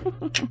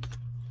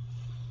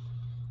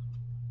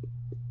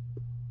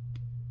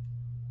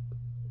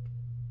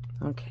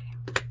 Okay.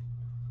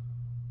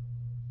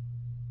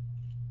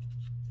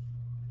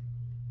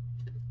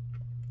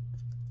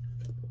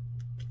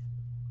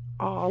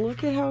 Oh,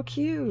 look at how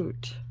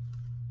cute.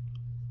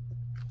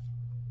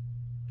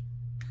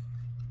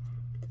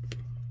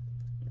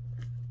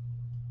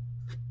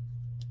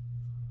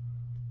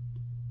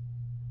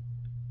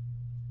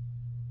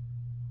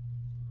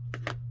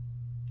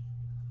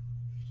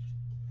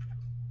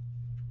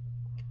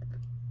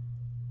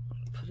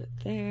 Put it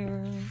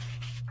there.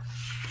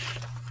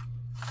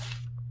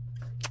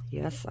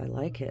 Yes, I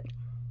like it.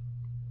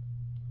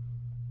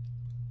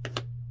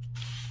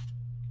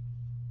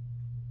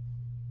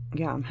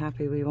 Yeah, I'm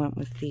happy we went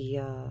with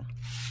the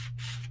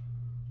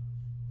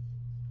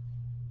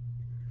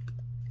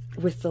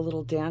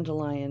little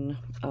dandelion.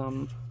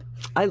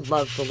 I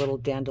love the little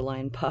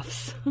dandelion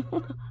puffs.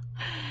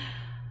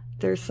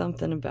 There's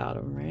something about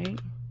them, right?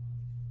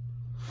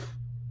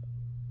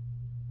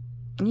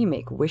 You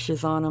make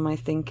wishes on them, I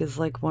think, is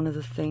like one of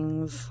the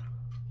things.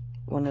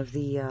 One of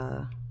the,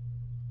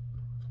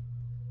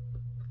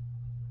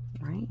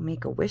 right?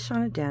 Make a wish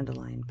on a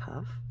dandelion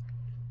puff.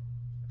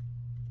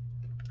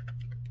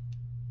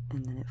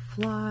 And then it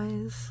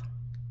flies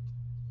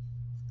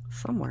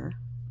somewhere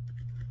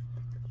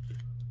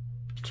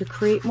to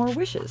create more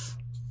wishes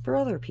for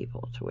other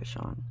people to wish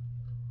on.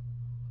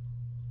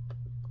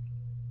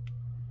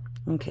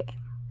 Okay.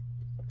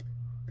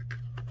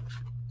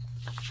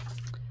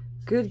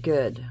 Good,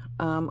 good.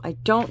 I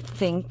don't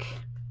think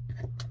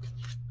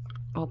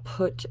I'll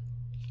put,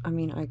 I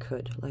mean, I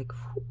could, like,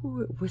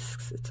 ooh, it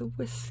whisks, it's a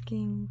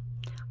whisking.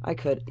 I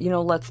could, you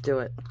know, let's do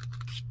it.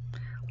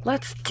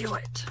 Let's do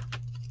it.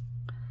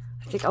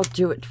 I think I'll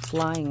do it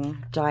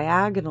flying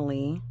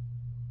diagonally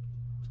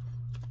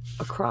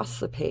across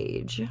the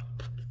page.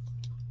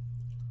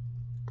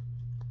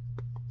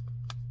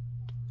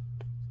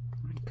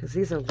 Because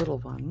these are little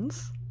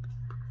ones.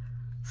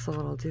 So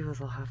what I'll do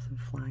is I'll have them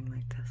flying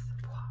like this.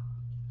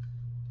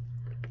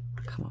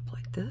 Come up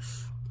like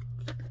this.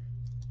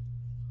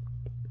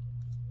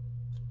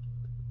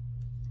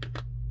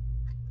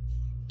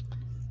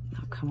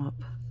 Now come up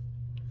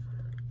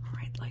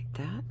right like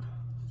that.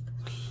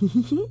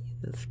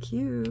 That's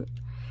cute.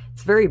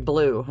 It's very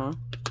blue, huh?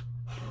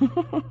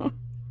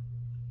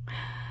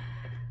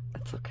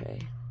 That's okay.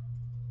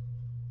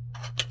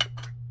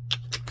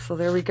 So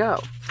there we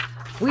go.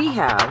 We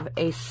have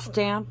a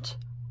stamped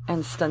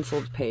and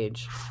stenciled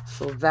page.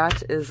 So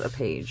that is a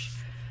page.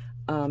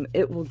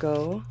 It will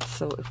go,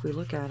 so if we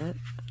look at it,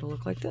 it'll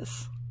look like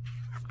this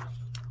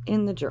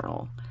in the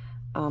journal.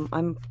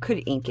 I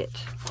could ink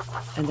it,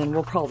 and then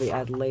we'll probably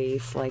add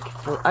lace. Like,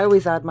 I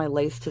always add my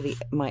lace to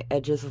my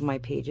edges of my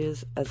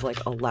pages as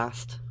like a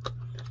last,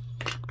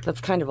 that's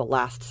kind of a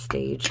last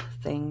stage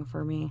thing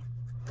for me.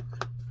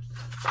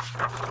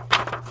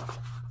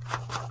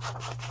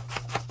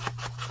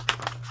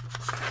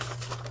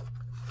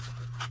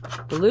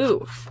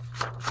 Blue.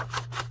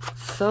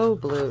 So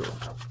blue.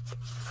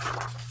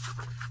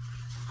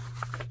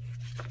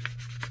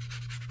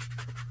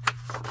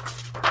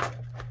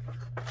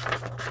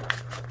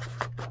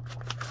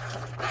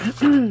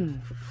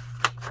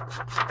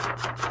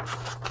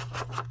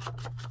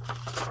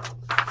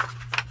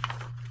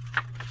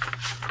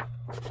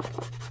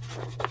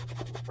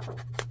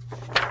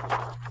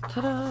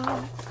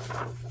 Ta-da!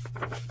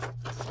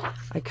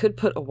 I could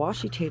put a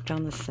washi tape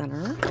down the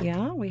center.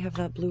 Yeah, we have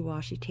that blue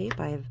washi tape.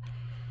 I have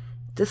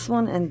this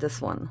one and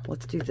this one.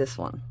 Let's do this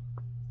one.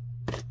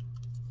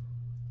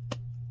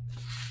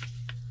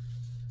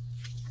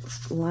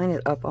 Let's line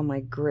it up on my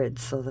grid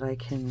so that I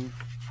can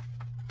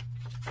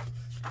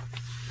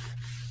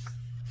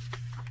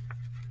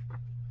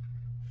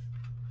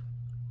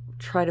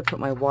try to put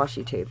my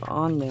washi tape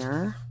on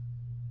there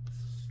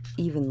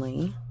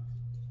evenly.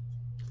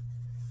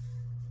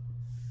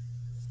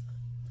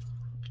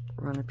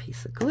 Run a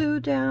piece of glue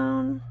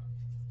down.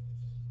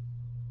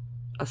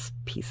 A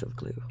piece of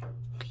glue.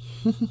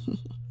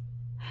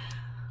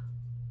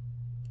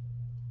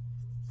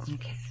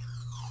 Okay.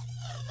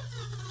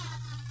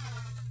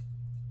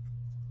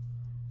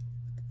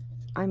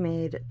 I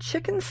made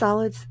chicken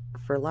salads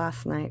for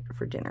last night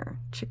for dinner.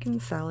 Chicken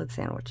salad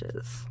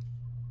sandwiches.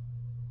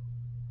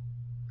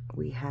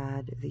 We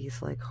had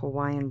these like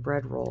Hawaiian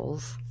bread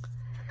rolls.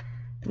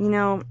 You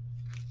know,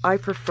 I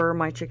prefer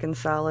my chicken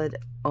salad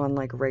on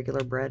like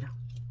regular bread.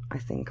 I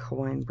think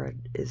Hawaiian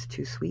bread is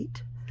too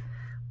sweet,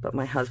 but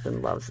my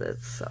husband loves it,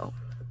 so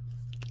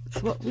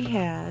it's what we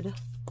had.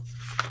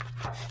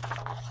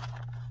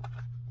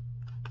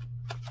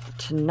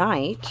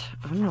 Tonight,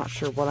 I'm not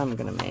sure what I'm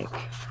gonna make.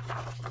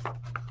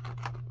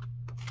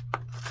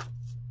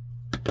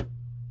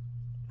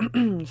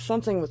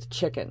 Something with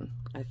chicken,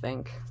 I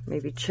think.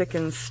 Maybe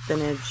chicken,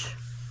 spinach,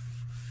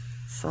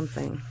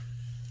 something.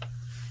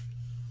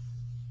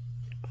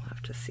 We'll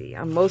have to see.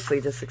 I'm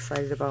mostly just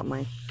excited about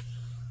my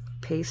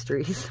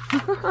pastries.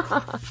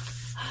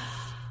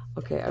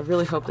 Okay, I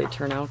really hope they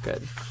turn out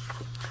good.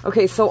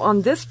 Okay, so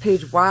on this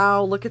page,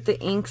 wow, look at the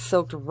ink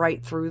soaked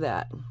right through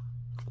that.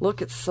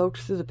 Look, it's soaked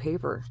through the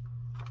paper.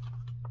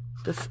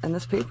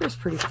 This paper is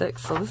pretty thick,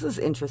 so this is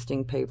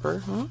interesting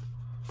paper, huh?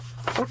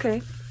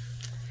 Okay.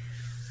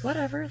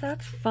 Whatever,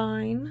 that's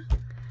fine.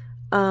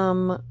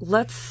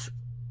 Let's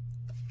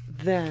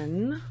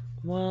then,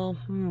 well,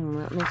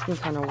 that makes me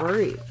kind of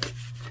worried,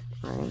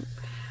 right?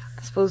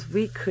 I suppose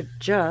we could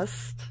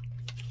just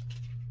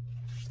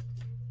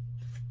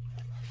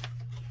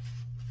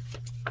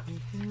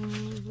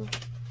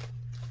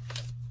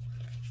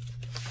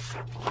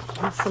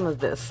have some of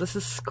this. This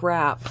is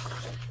scrap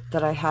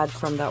that I had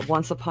from that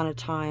Once Upon a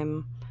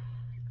Time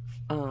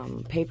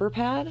paper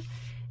pad,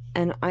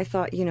 and I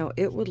thought, you know,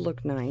 it would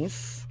look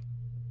nice,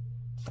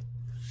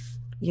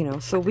 you know,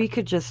 so we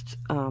could just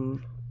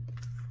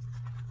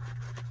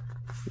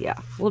yeah,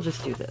 we'll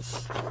just do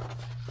this.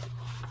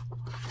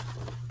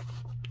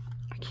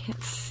 I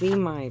can't see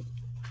my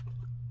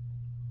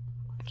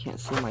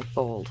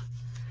fold.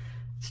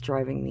 It's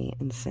driving me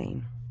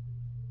insane.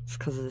 It's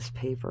because of this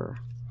paper.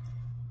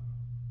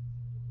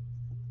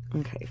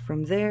 Okay,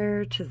 from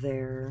there to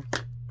there,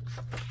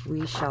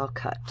 we shall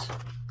cut.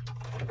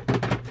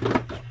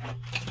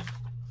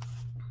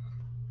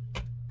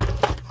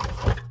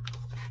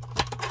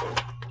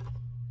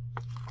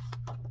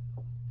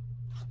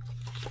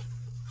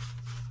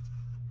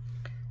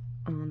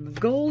 On the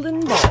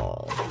golden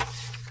ball.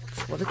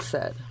 That's what it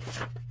said.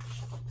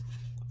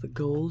 The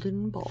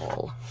golden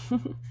ball.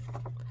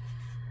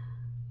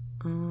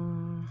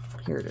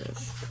 Here it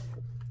is.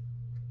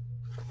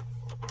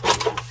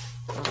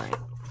 All right.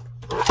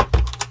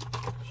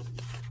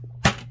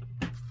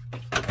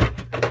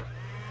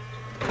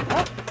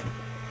 Oh.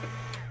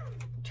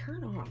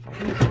 Turn off. I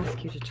didn't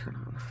ask you to turn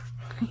on.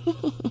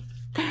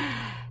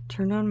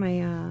 Turn on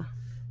my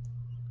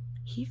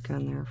heat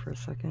gun there for a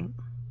second.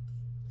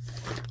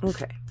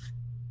 Okay.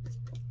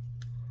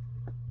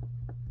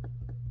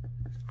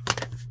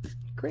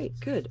 Great,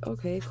 good.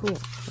 Okay, cool.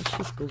 Let's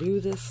just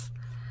glue this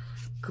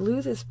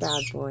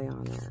bad boy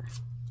on there.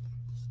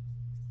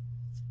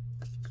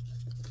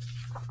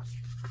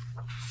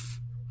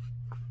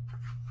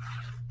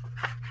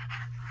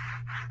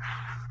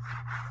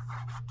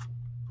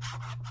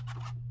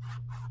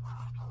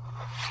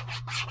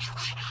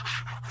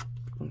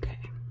 Okay.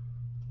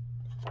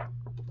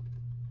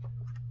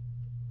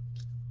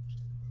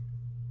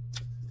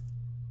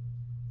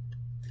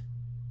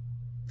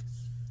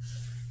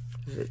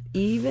 Is it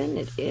even?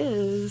 It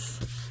is.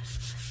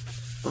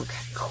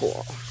 Okay,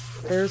 cool.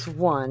 There's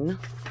one.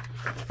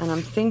 And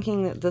I'm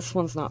thinking that this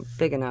one's not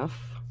big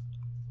enough.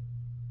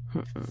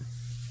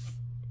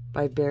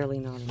 By barely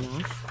not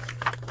enough.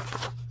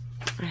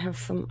 I have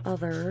some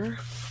other.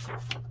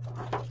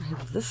 I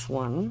have this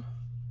one.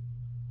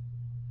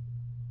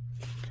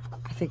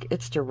 I think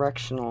it's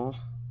directional.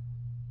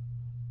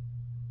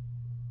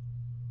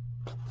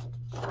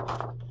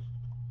 I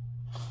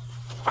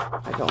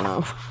don't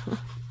know.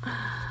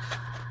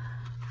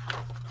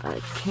 I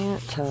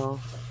can't tell.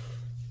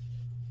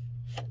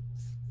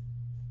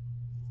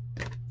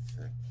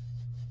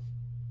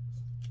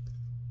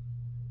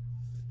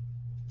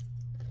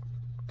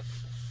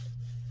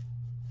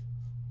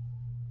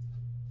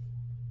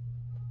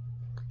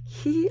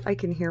 I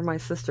can hear my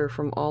sister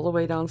from all the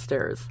way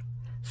downstairs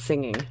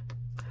singing.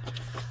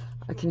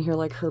 I can hear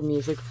like her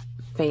music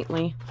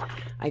faintly.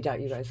 I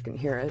doubt you guys can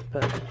hear it,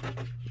 but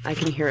I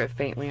can hear it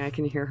faintly. I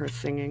can hear her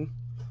singing.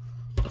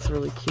 It's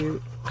really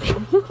cute.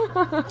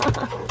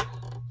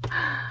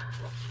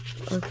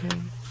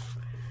 Okay.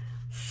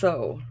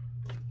 So,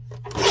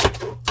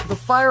 the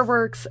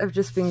fireworks have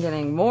just been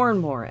getting more and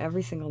more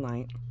every single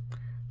night.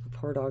 The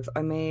poor dogs.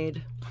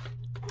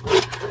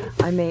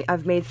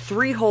 I've made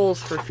 3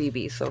 holes for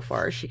Phoebe so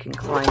far. She can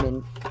climb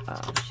in.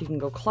 She can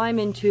go climb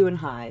into and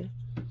hide.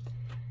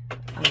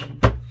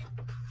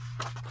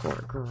 Poor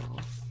girl.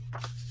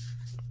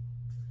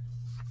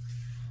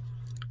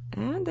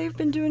 And they've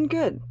been doing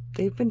good.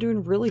 They've been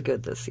doing really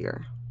good this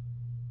year.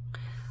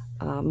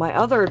 My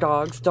other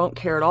dogs don't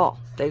care at all.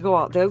 They'll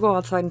go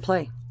outside and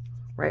play.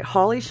 Right?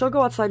 Holly, she'll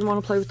go outside and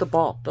want to play with the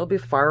ball. There'll be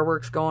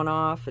fireworks going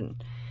off,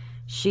 and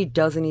she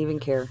doesn't even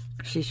care.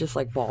 She's just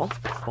like, ball.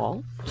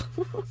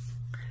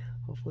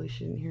 Hopefully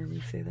she didn't hear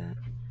me say that.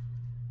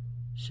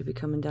 She'll be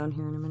coming down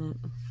here in a minute.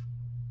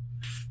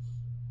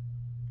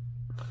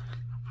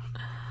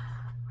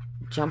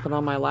 Jumping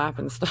on my lap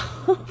and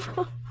stuff.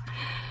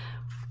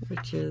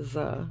 Which is,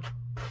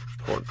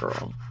 poor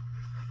girl.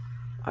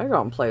 I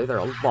go and play with her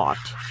a lot.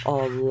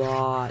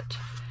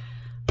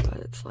 But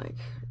it's like,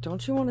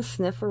 don't you want to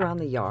sniff around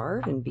the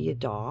yard and be a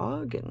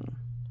dog and,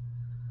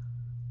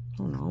 I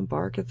don't know,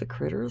 bark at the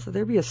critters?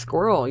 There'd be a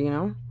squirrel, you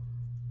know?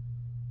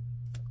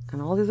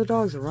 And all the other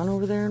dogs would run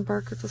over there and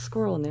bark at the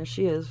squirrel, and there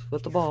she is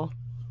with the ball.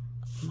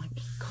 I'm like,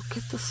 go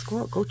get the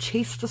squirrel. Go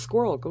chase the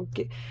squirrel. Go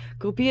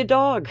be a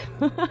dog.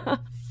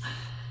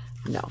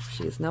 No,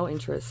 she has no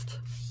interest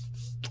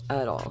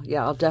at all.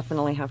 Yeah, I'll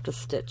definitely have to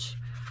stitch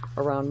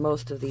around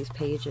most of these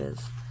pages.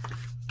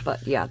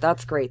 But yeah,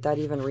 that's great. That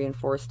even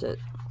reinforced it.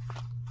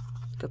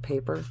 The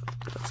paper.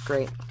 That's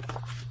great.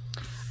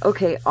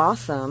 Okay,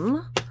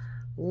 awesome.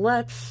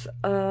 Let's,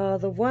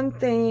 the one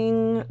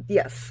thing,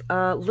 yes,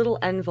 little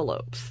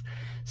envelopes.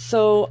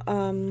 So,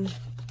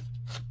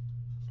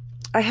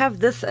 I have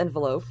this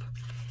envelope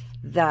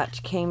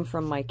that came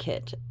from my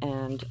kit,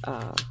 and,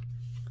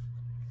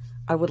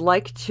 I would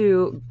like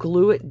to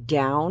glue it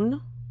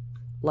down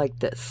like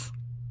this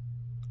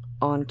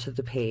onto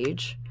the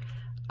page,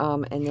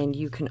 and then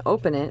you can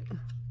open it,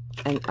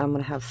 and I'm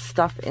going to have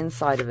stuff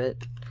inside of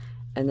it,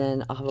 and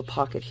then I'll have a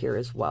pocket here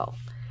as well.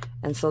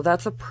 And so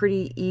that's a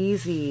pretty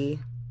easy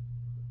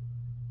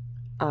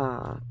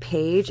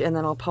page, and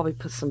then I'll probably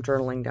put some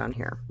journaling down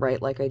here,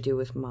 right, like I do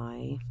with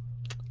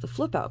the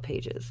flip out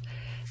pages.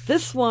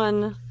 This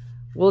one,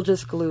 we'll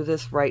just glue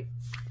this right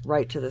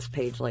to this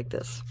page like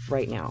this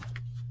right now,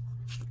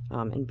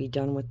 and be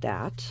done with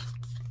that.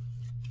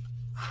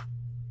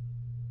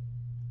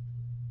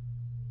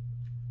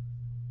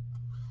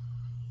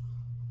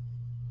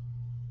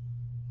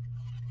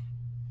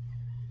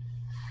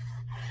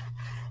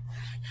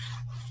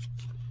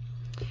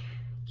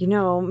 You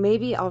know,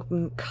 maybe I'll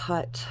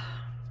cut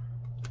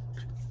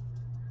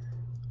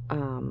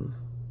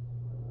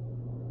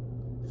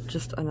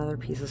just another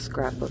piece of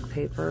scrapbook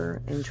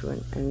paper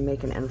and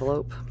make an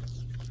envelope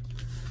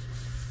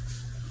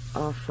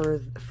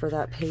for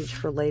that page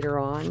for later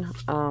on.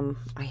 I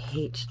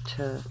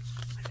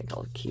think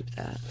I'll keep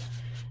that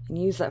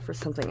and use that for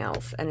something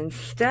else. And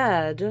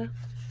instead,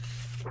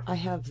 I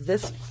have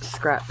this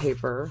scrap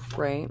paper,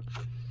 right?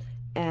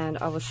 And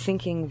I was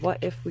thinking, what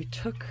if we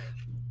took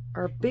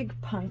our big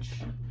punch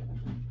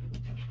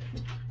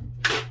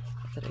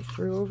that I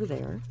threw over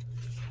there,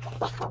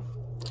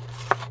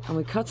 and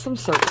we cut some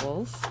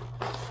circles.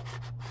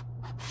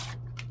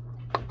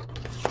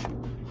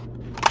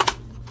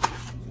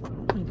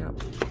 We got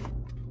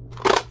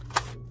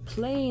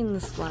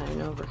planes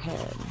flying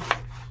overhead.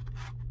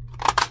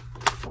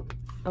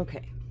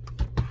 Okay.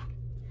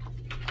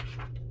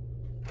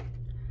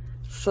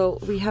 So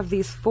we have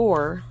these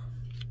 4.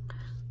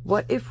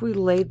 What if we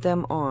laid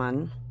them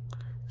on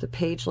the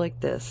page like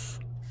this,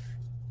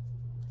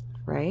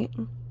 right?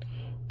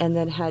 And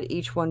then had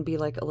each one be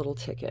like a little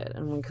ticket,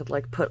 and we could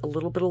like put a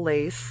little bit of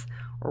lace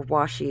or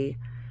washi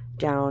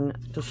down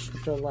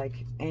the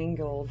like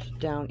angled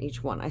down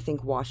each one. I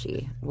think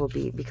washi will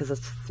be, because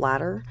it's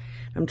flatter.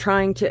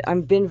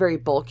 I've been very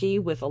bulky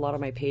with a lot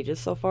of my pages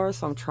so far,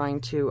 so I'm trying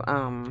to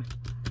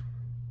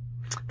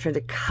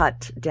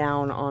cut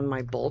down on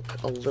my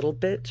bulk a little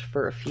bit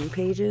for a few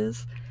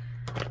pages.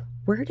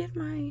 Where did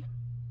my...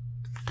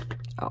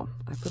 Oh,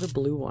 I put a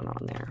blue one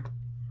on there.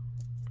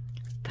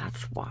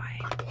 That's why.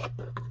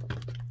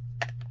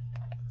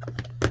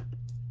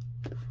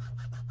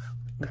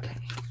 Okay.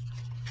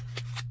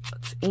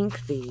 Let's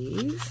ink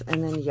these.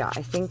 And then, yeah,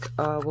 I think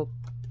we'll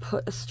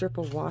put a strip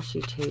of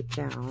washi tape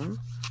down.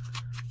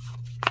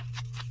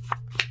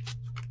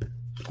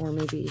 Or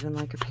maybe even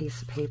like a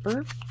piece of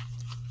paper.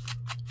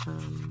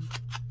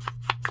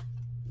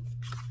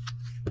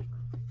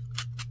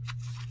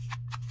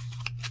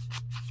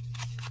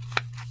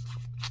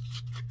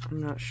 I'm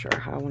not sure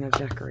how I want to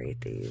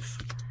decorate these,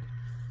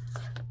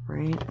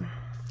 right?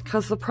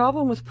 Because the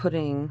problem with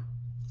putting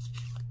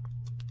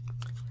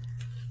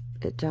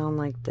it down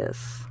like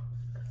this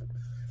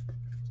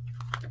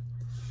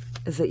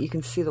is that you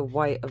can see the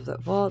white of the...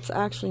 Well, it's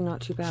actually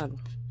not too bad.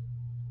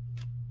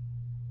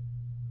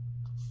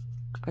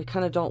 I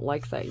kind of don't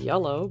like that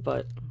yellow,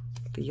 but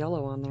the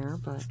yellow on there,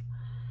 but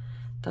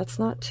that's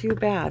not too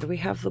bad. We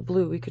have the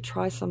blue. We could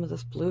try some of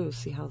this blue,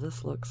 see how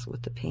this looks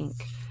with the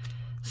pink.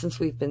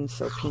 Since we've been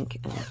so pink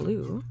and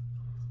blue.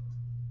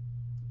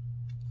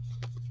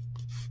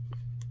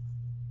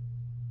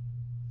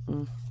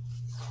 I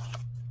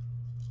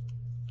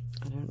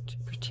don't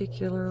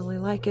particularly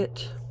like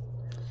it.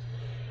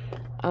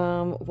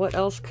 What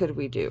else could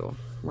we do,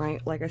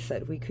 right? Like I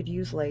said, we could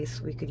use lace,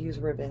 we could use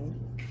ribbon.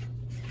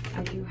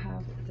 I do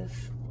have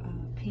this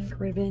pink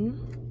ribbon.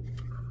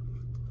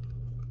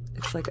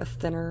 It's like a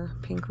thinner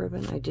pink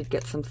ribbon. I did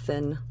get some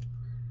thin.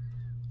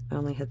 I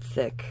only had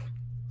thick.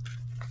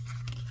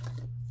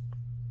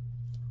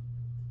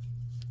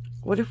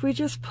 What if we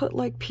just put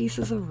like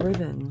pieces of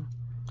ribbon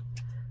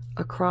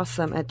across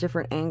them at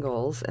different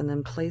angles and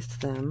then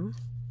placed them,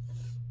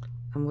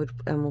 and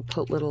we'll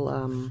put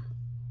little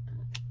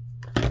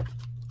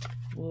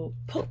we'll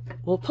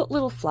put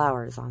little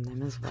flowers on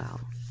them as well.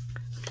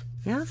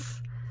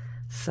 Yes?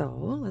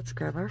 So let's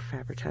grab our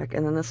Fabri-Tac,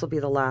 and then this will be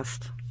the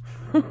last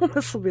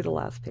this will be the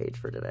last page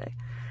for today.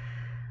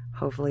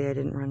 Hopefully I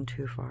didn't run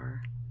too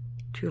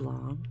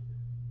long.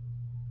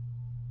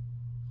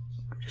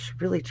 I'm just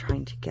really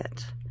trying to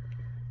get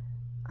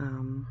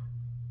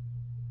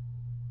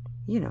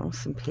you know,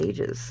 some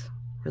pages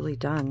really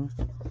done.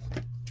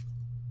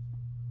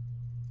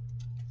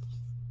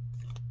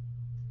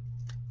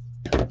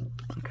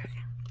 Okay.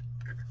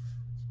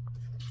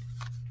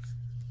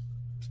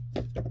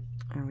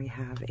 And we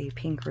have a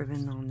pink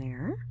ribbon on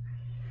there.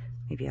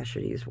 Maybe I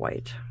should use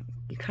white.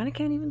 You kind of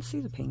can't even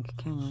see the pink,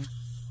 can you?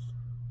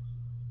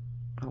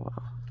 Oh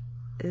well,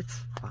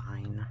 it's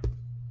fine.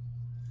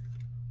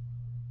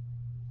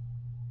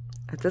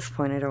 At this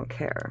point, I don't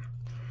care.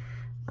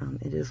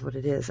 It is what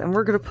it is. And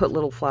we're going to put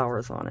little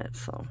flowers on it,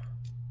 so.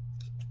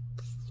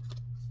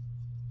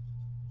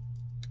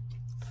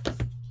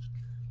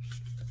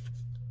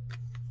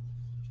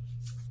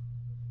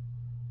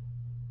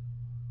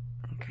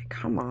 Okay,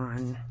 come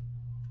on.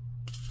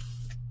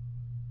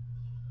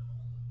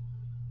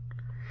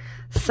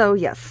 So,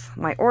 yes,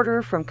 my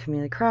order from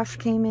Camelia Crafts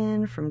came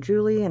in from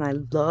Julie, and I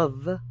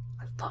love,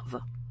 I'm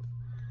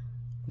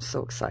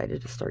so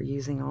excited to start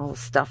using all the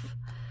stuff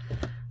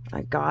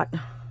I got.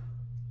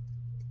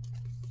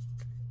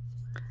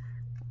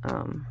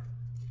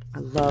 I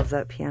love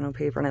that piano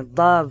paper, and I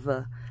love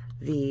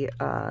the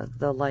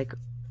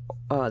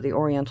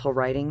Oriental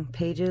writing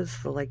pages,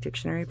 the like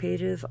dictionary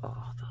pages.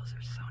 Oh, those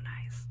are so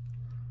nice.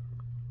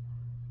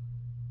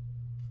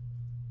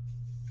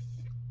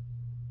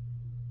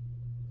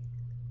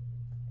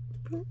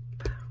 Boop.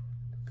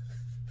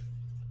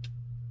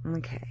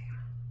 Okay.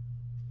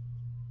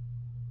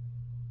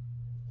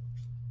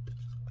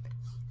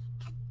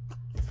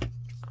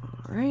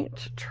 All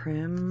right,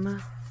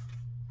 trim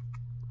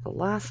the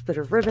last bit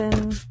of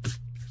ribbon.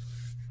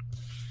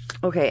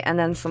 Okay, and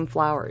then some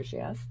flowers,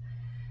 yes.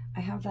 I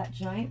have that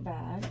giant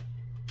bag.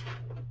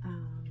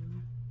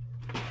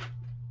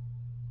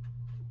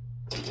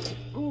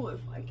 Oh, if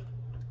I can.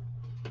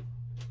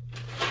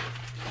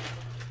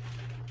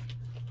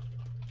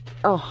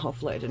 Oh,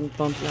 hopefully I didn't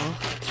bump y'all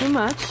too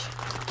much.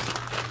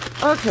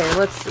 Okay,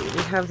 let's see.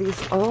 We have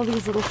all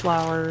these little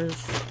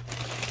flowers.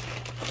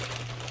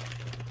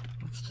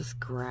 Let's just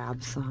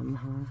grab some,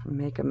 huh? And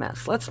make a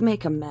mess. Let's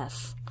make a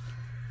mess.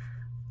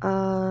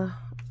 I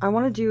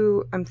want to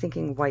do, I'm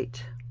thinking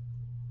white.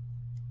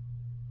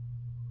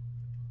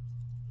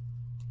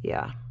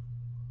 Yeah.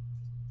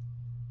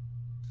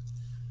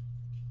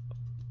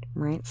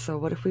 Right, so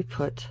what if we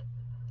put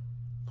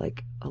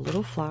like a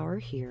little flower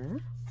here?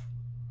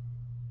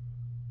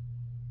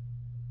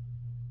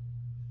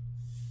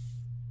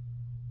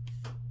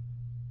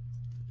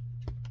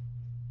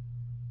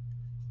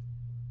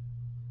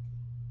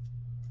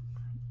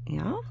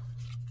 Yeah.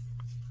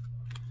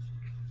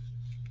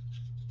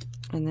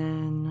 And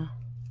then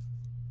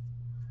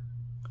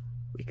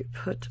we could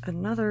put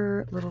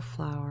another little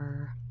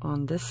flower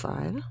on this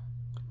side,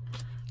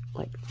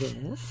 like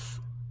this.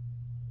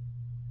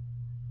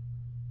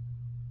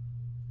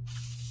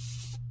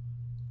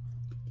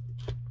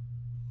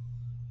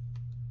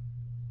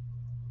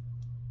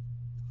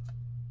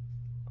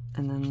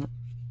 And then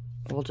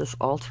we'll just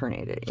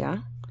alternate it, yeah?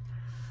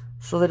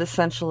 So that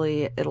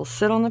essentially it'll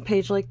sit on the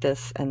page like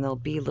this and there'll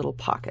be little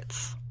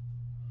pockets.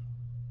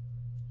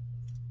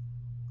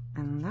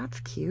 And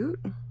that's cute.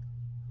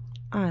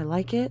 I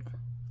like it.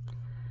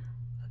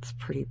 That's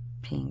pretty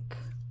pink.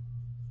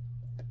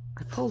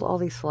 I pulled all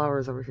these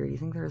flowers over here. Do you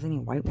think there's any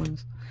white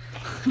ones?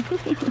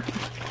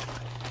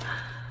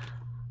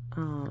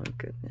 Oh,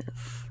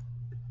 goodness.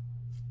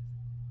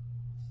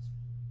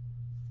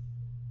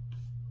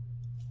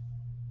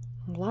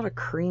 A lot of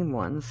cream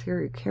ones.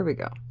 Here we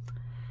go.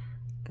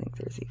 I think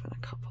there's even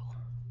a couple.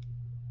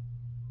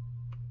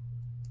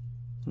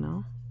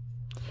 No?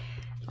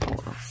 Oh,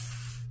 well.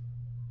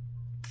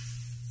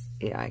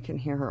 Yeah, I can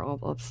hear her all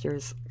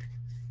upstairs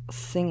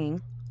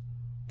singing.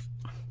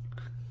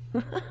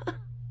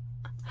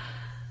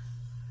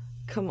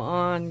 Come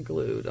on,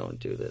 glue, don't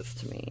do this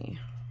to me.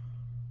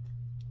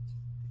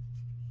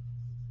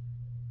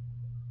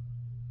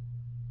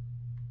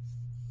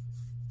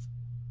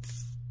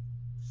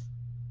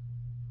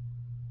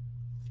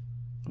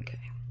 Okay.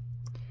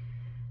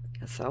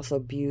 Yes, I also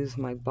abuse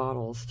my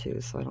bottles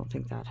too, so I don't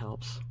think that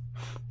helps.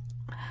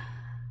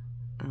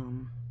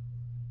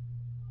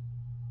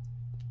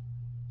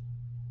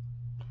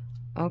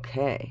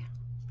 Okay.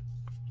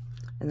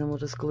 And then we'll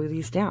just glue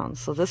these down.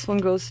 So this one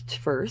goes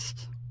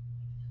first.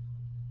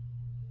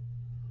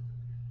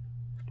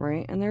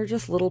 Right? And they're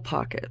just little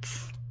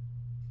pockets.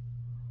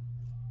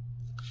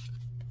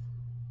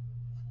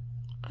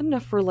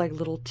 Enough for like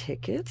little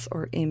tickets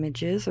or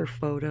images or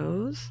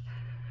photos.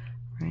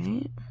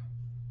 Right?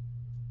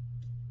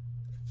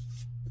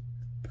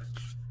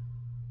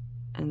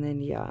 And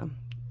then, yeah.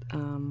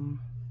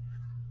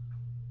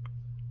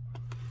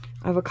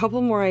 I have a couple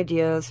more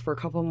ideas for a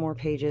couple more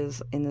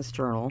pages in this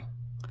journal.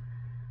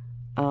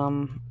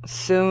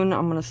 Soon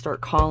I'm going to start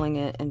calling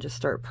it and just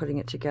start putting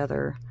it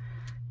together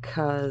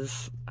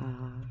because,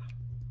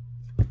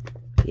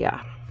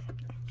 yeah.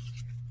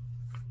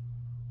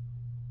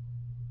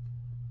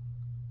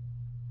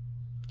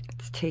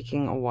 It's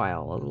taking a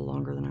while, a little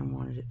longer than I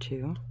wanted it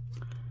to.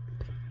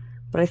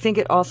 But I think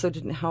it also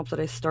didn't help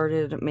that I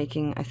started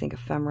making, I think,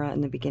 ephemera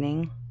in the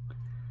beginning.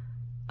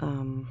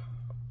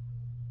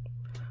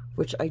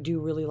 Which I do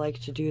really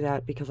like to do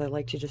that because I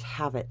like to just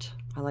have it.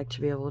 I like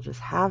to be able to just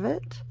have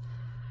it.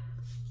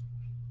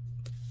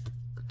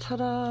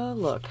 Ta-da!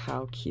 Look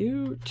how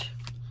cute.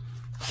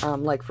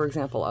 Like, for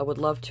example, I would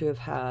love to have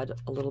had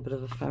a little bit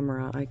of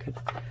ephemera I could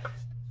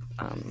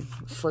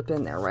slip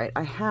in there, right?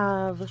 I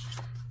have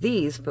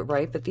these,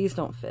 but these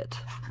don't fit.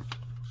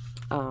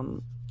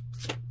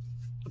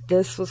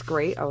 This was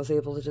great. I was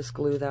able to just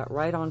glue that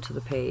right onto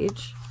the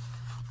page.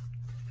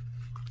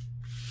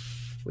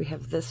 We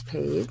have this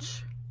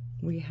page.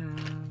 We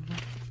have,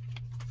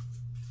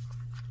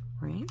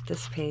 right,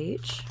 this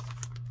page.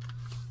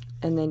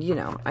 And then, you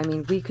know, I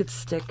mean, we could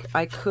stick,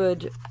 I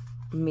could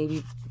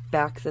maybe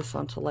back this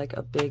onto like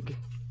a bigger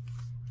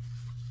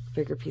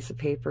piece of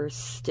paper,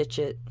 stitch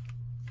it,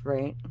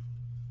 right?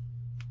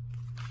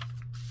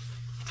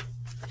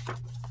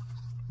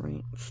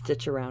 Right,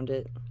 stitch around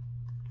it.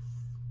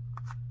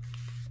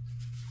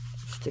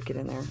 Stick it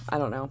in there. I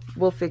don't know.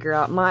 We'll figure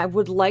out. I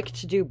would like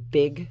to do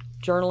big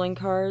journaling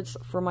cards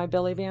for my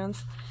belly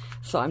bands.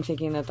 So I'm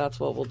thinking that that's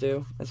what we'll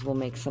do, is we'll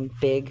make some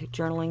big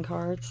journaling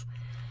cards.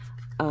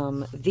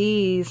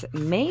 These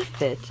may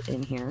fit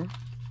in here.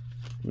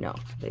 No,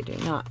 they do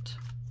not.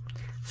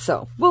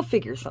 So we'll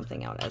figure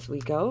something out as we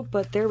go,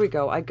 but there we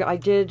go. I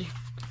do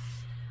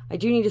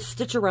need to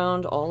stitch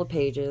around all the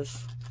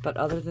pages, but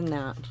other than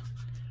that,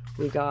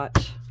 we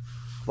got,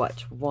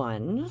 what,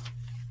 1,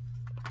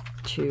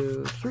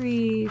 2,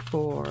 3,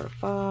 4,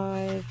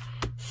 5,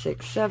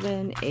 6,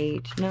 7,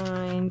 8,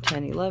 9,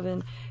 10,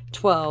 11,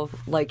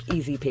 12, like,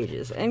 easy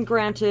pages. And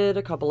granted,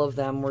 a couple of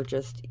them were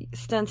just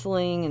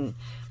stenciling and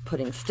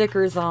putting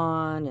stickers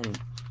on,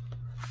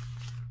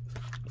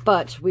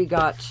 but we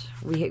got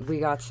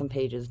some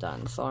pages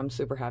done, so I'm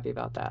super happy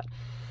about that.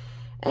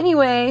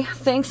 Anyway,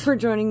 thanks for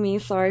joining me.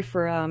 Sorry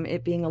for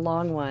it being a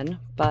long one,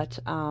 but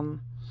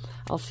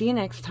I'll see you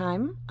next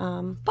time.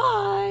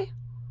 Bye!